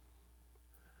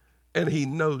 and he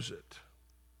knows it.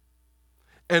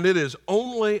 And it is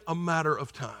only a matter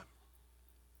of time.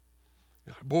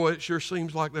 Boy, it sure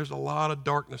seems like there's a lot of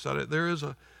darkness out there.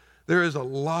 There is a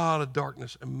lot of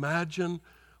darkness. Imagine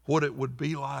what it would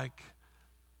be like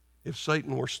if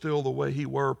Satan were still the way he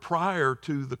were prior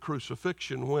to the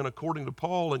crucifixion, when, according to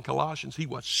Paul in Colossians, he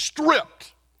was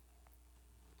stripped.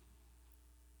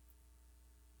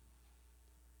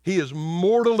 He is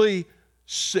mortally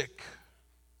sick.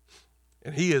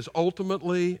 And he is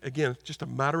ultimately, again, just a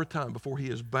matter of time before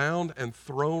he is bound and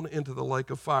thrown into the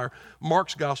lake of fire.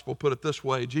 Mark's gospel put it this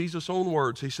way, Jesus' own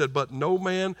words. He said, but no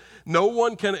one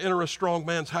can enter a strong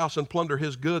man's house and plunder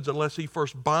his goods unless he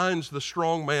first binds the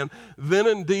strong man. Then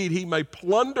indeed he may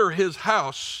plunder his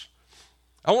house.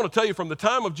 I want to tell you, from the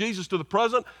time of Jesus to the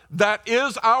present, that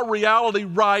is our reality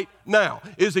right now.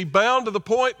 Is he bound to the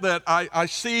point that I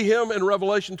see him in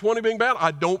Revelation 20 being bound? I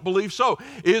don't believe so.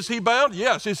 Is he bound?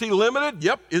 Yes. Is he limited?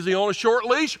 Yep. Is he on a short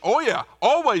leash? Oh yeah,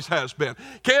 always has been.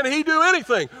 Can he do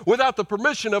anything without the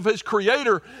permission of his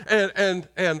Creator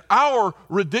and our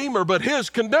Redeemer, but his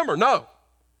condemner? No.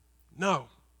 No.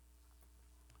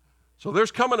 So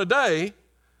there's coming a day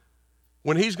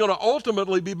when he's going to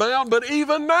ultimately be bound, but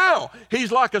even now,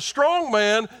 he's like a strong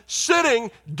man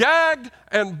sitting gagged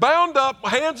and bound up,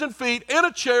 hands and feet, in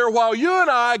a chair while you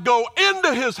and I go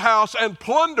into his house and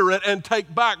plunder it and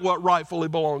take back what rightfully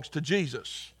belongs to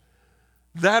Jesus.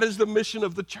 That is the mission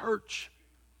of the church.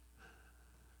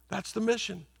 That's the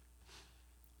mission.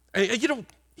 And you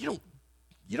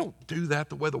don't do that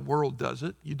the way the world does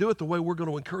it. You do it the way we're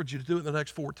going to encourage you to do it in the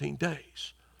next 14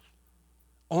 days.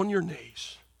 On your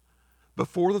knees,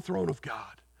 before the throne of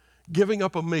God, giving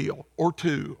up a meal or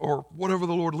two or whatever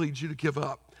the Lord leads you to give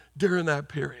up during that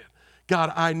period.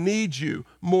 God, I need you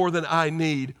more than I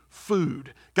need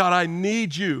food. God, I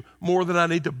need you more than I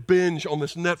need to binge on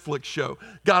this Netflix show.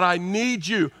 God, I need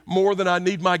you more than I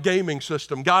need my gaming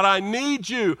system. God, I need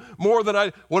you more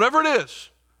than whatever it is.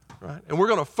 Right? And we're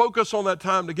going to focus on that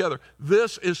time together.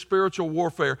 This is spiritual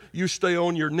warfare. You stay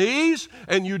on your knees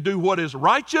and you do what is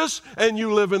righteous and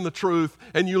you live in the truth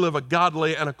and you live a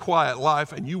godly and a quiet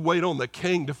life and you wait on the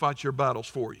King to fight your battles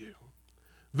for you.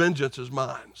 Vengeance is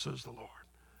mine, says the Lord.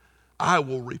 I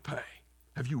will repay.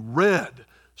 Have you read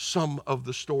some of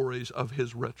the stories of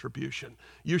his retribution.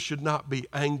 You should not be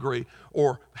angry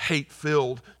or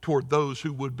hate-filled toward those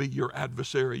who would be your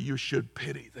adversary. You should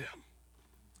pity them.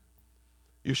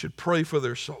 You should pray for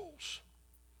their souls.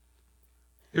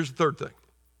 Here's the third thing.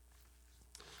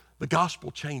 The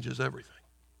gospel changes everything.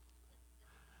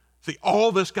 See,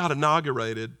 all this got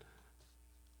inaugurated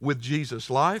with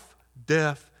Jesus' life,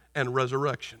 death, and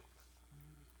resurrection.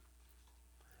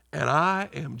 And I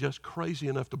am just crazy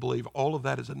enough to believe all of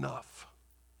that is enough.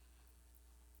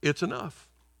 It's enough.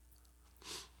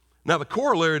 Now, the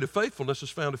corollary to faithfulness is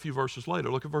found a few verses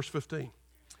later. Look at verse 15.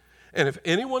 And if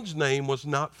anyone's name was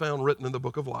not found written in the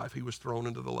book of life, he was thrown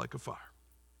into the lake of fire.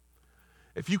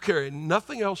 If you carry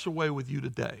nothing else away with you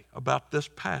today about this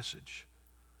passage,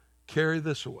 carry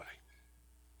this away.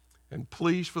 And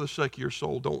please, for the sake of your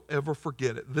soul, don't ever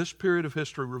forget it. This period of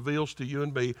history reveals to you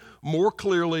and me more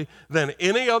clearly than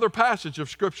any other passage of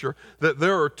Scripture that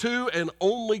there are two and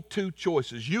only two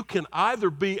choices. You can either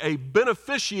be a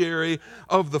beneficiary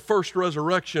of the first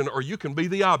resurrection, or you can be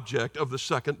the object of the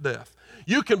second death.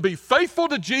 You can be faithful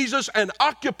to Jesus and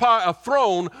occupy a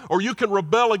throne, or you can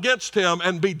rebel against him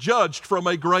and be judged from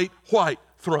a great white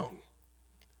throne.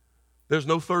 There's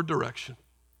no third direction.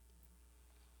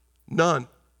 None.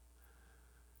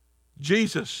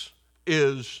 Jesus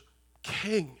is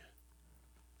king.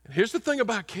 And here's the thing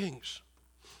about kings.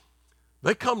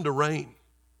 They come to reign.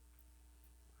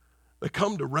 They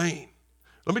come to reign.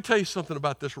 Let me tell you something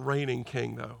about this reigning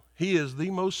king, though. He is the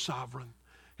most sovereign.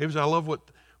 I love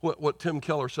what Tim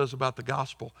Keller says about the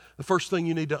gospel. The first thing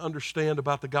you need to understand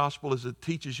about the gospel is it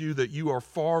teaches you that you are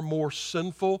far more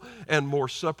sinful and more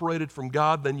separated from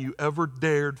God than you ever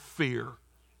dared fear.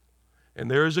 And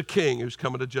there is a king who's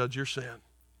coming to judge your sin.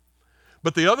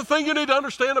 But the other thing you need to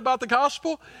understand about the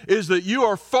gospel is that you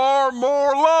are far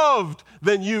more loved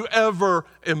than you ever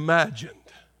imagined.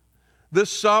 This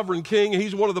sovereign king,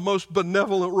 he's one of the most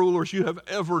benevolent rulers you have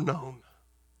ever known.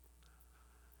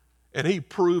 And he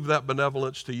proved that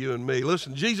benevolence to you and me.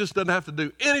 Listen, Jesus doesn't have to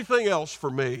do anything else for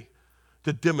me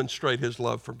to demonstrate his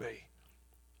love for me.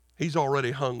 He's already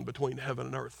hung between heaven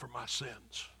and earth for my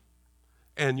sins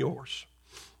and yours.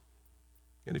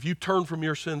 And if you turn from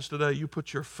your sins today, you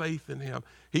put your faith in him,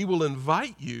 he will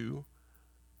invite you,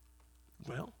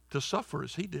 to suffer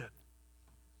as he did.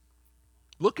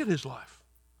 Look at his life.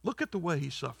 Look at the way he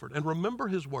suffered. And remember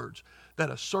his words, that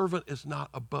a servant is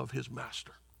not above his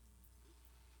master.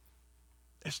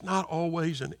 It's not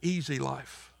always an easy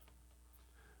life,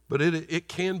 but it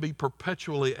can be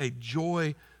perpetually a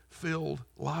joy-filled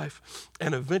life.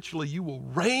 And eventually you will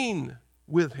reign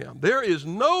with him. There is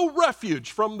no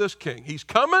refuge from this king. He's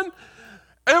coming.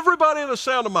 Everybody in the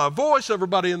sound of my voice,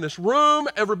 everybody in this room,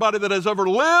 everybody that has ever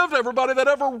lived, everybody that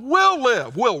ever will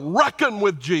live, will reckon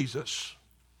with Jesus.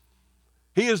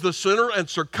 He is the center and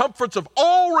circumference of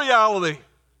all reality.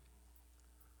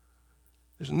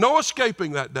 There's no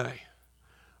escaping that day,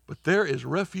 but there is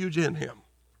refuge in him.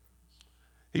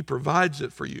 He provides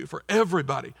it for you, for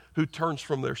everybody who turns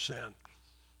from their sin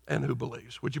and who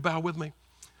believes. Would you bow with me?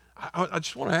 I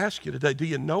just want to ask you today, do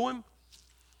you know him?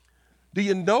 Do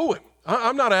you know him?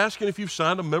 I'm not asking if you've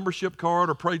signed a membership card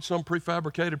or prayed some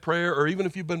prefabricated prayer or even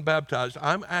if you've been baptized.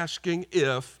 I'm asking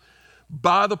if,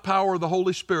 by the power of the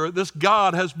Holy Spirit, this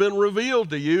God has been revealed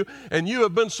to you and you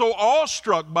have been so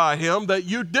awestruck by him that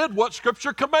you did what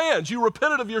Scripture commands. You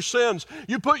repented of your sins.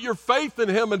 You put your faith in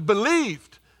him and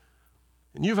believed.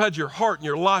 And you've had your heart and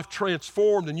your life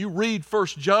transformed, and you read 1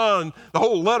 John, the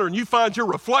whole letter, and you find your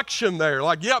reflection there.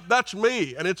 Like, yep, that's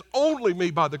me, and it's only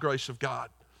me by the grace of God.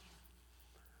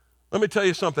 Let me tell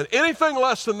you something. Anything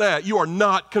less than that, you are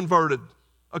not converted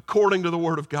according to the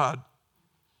Word of God.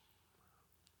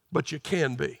 But you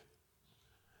can be.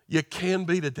 You can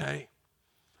be today.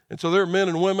 And so there are men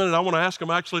and women, and I want to ask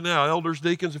them actually now, elders,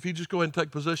 deacons, if you just go ahead and take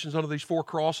positions under these 4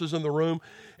 crosses in the room,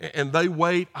 and they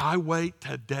wait, I wait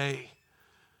today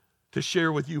to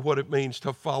share with you what it means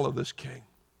to follow this king,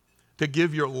 to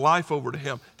give your life over to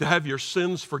him, to have your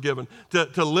sins forgiven,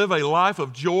 to live a life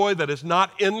of joy that is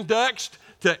not indexed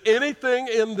to anything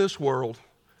in this world.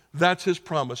 That's his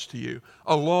promise to you,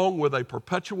 along with a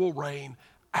perpetual reign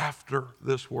after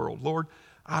this world. Lord,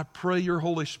 I pray your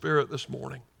Holy Spirit this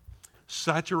morning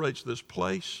saturates this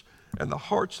place and the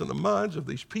hearts and the minds of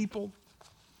these people.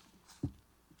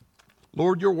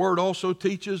 Lord, your word also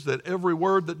teaches that every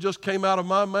word that just came out of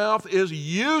my mouth is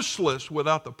useless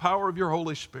without the power of your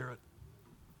Holy Spirit.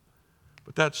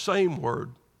 But that same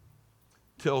word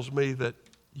tells me that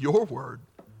your word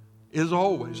is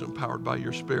always empowered by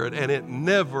your Spirit and it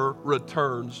never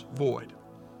returns void.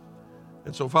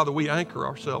 And so, Father, we anchor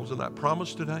ourselves in that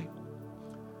promise today.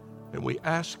 And we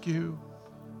ask you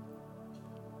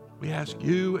We ask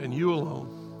you and you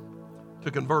alone to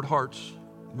convert hearts,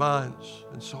 minds,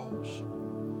 and souls,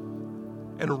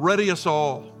 and ready us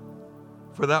all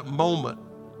for that moment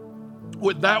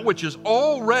with that which is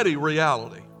already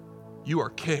reality. You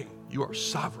are King, you are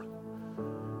sovereign,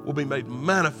 will be made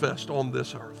manifest on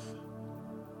this earth.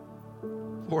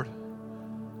 Lord,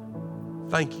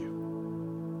 thank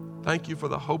you. Thank you for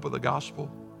the hope of the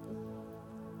gospel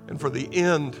and for the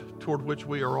end toward which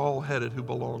we are all headed who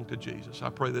belong to Jesus. I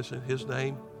pray this in his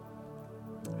name.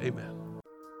 Amen.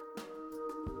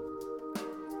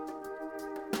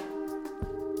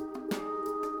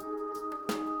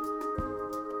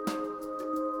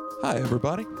 Hi,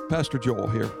 everybody. Pastor Joel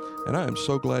here, and I am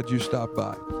so glad you stopped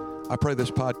by. I pray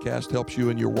this podcast helps you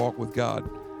in your walk with God.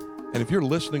 And if you're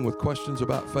listening with questions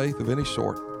about faith of any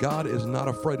sort, God is not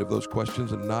afraid of those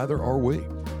questions, and neither are we.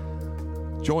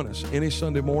 Join us any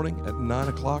Sunday morning at 9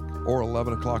 o'clock or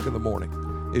 11 o'clock in the morning.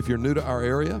 If you're new to our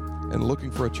area and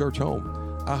looking for a church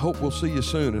home, I hope we'll see you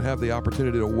soon and have the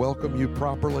opportunity to welcome you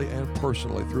properly and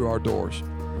personally through our doors.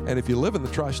 And if you live in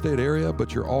the tri-state area,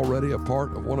 but you're already a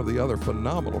part of one of the other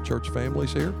phenomenal church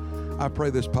families here, I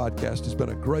pray this podcast has been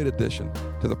a great addition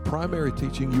to the primary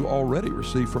teaching you already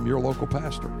receive from your local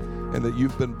pastor, and that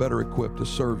you've been better equipped to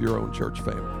serve your own church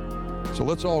family. So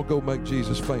let's all go make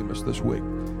Jesus famous this week.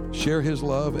 Share his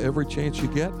love every chance you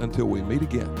get until we meet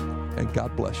again, and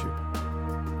God bless you.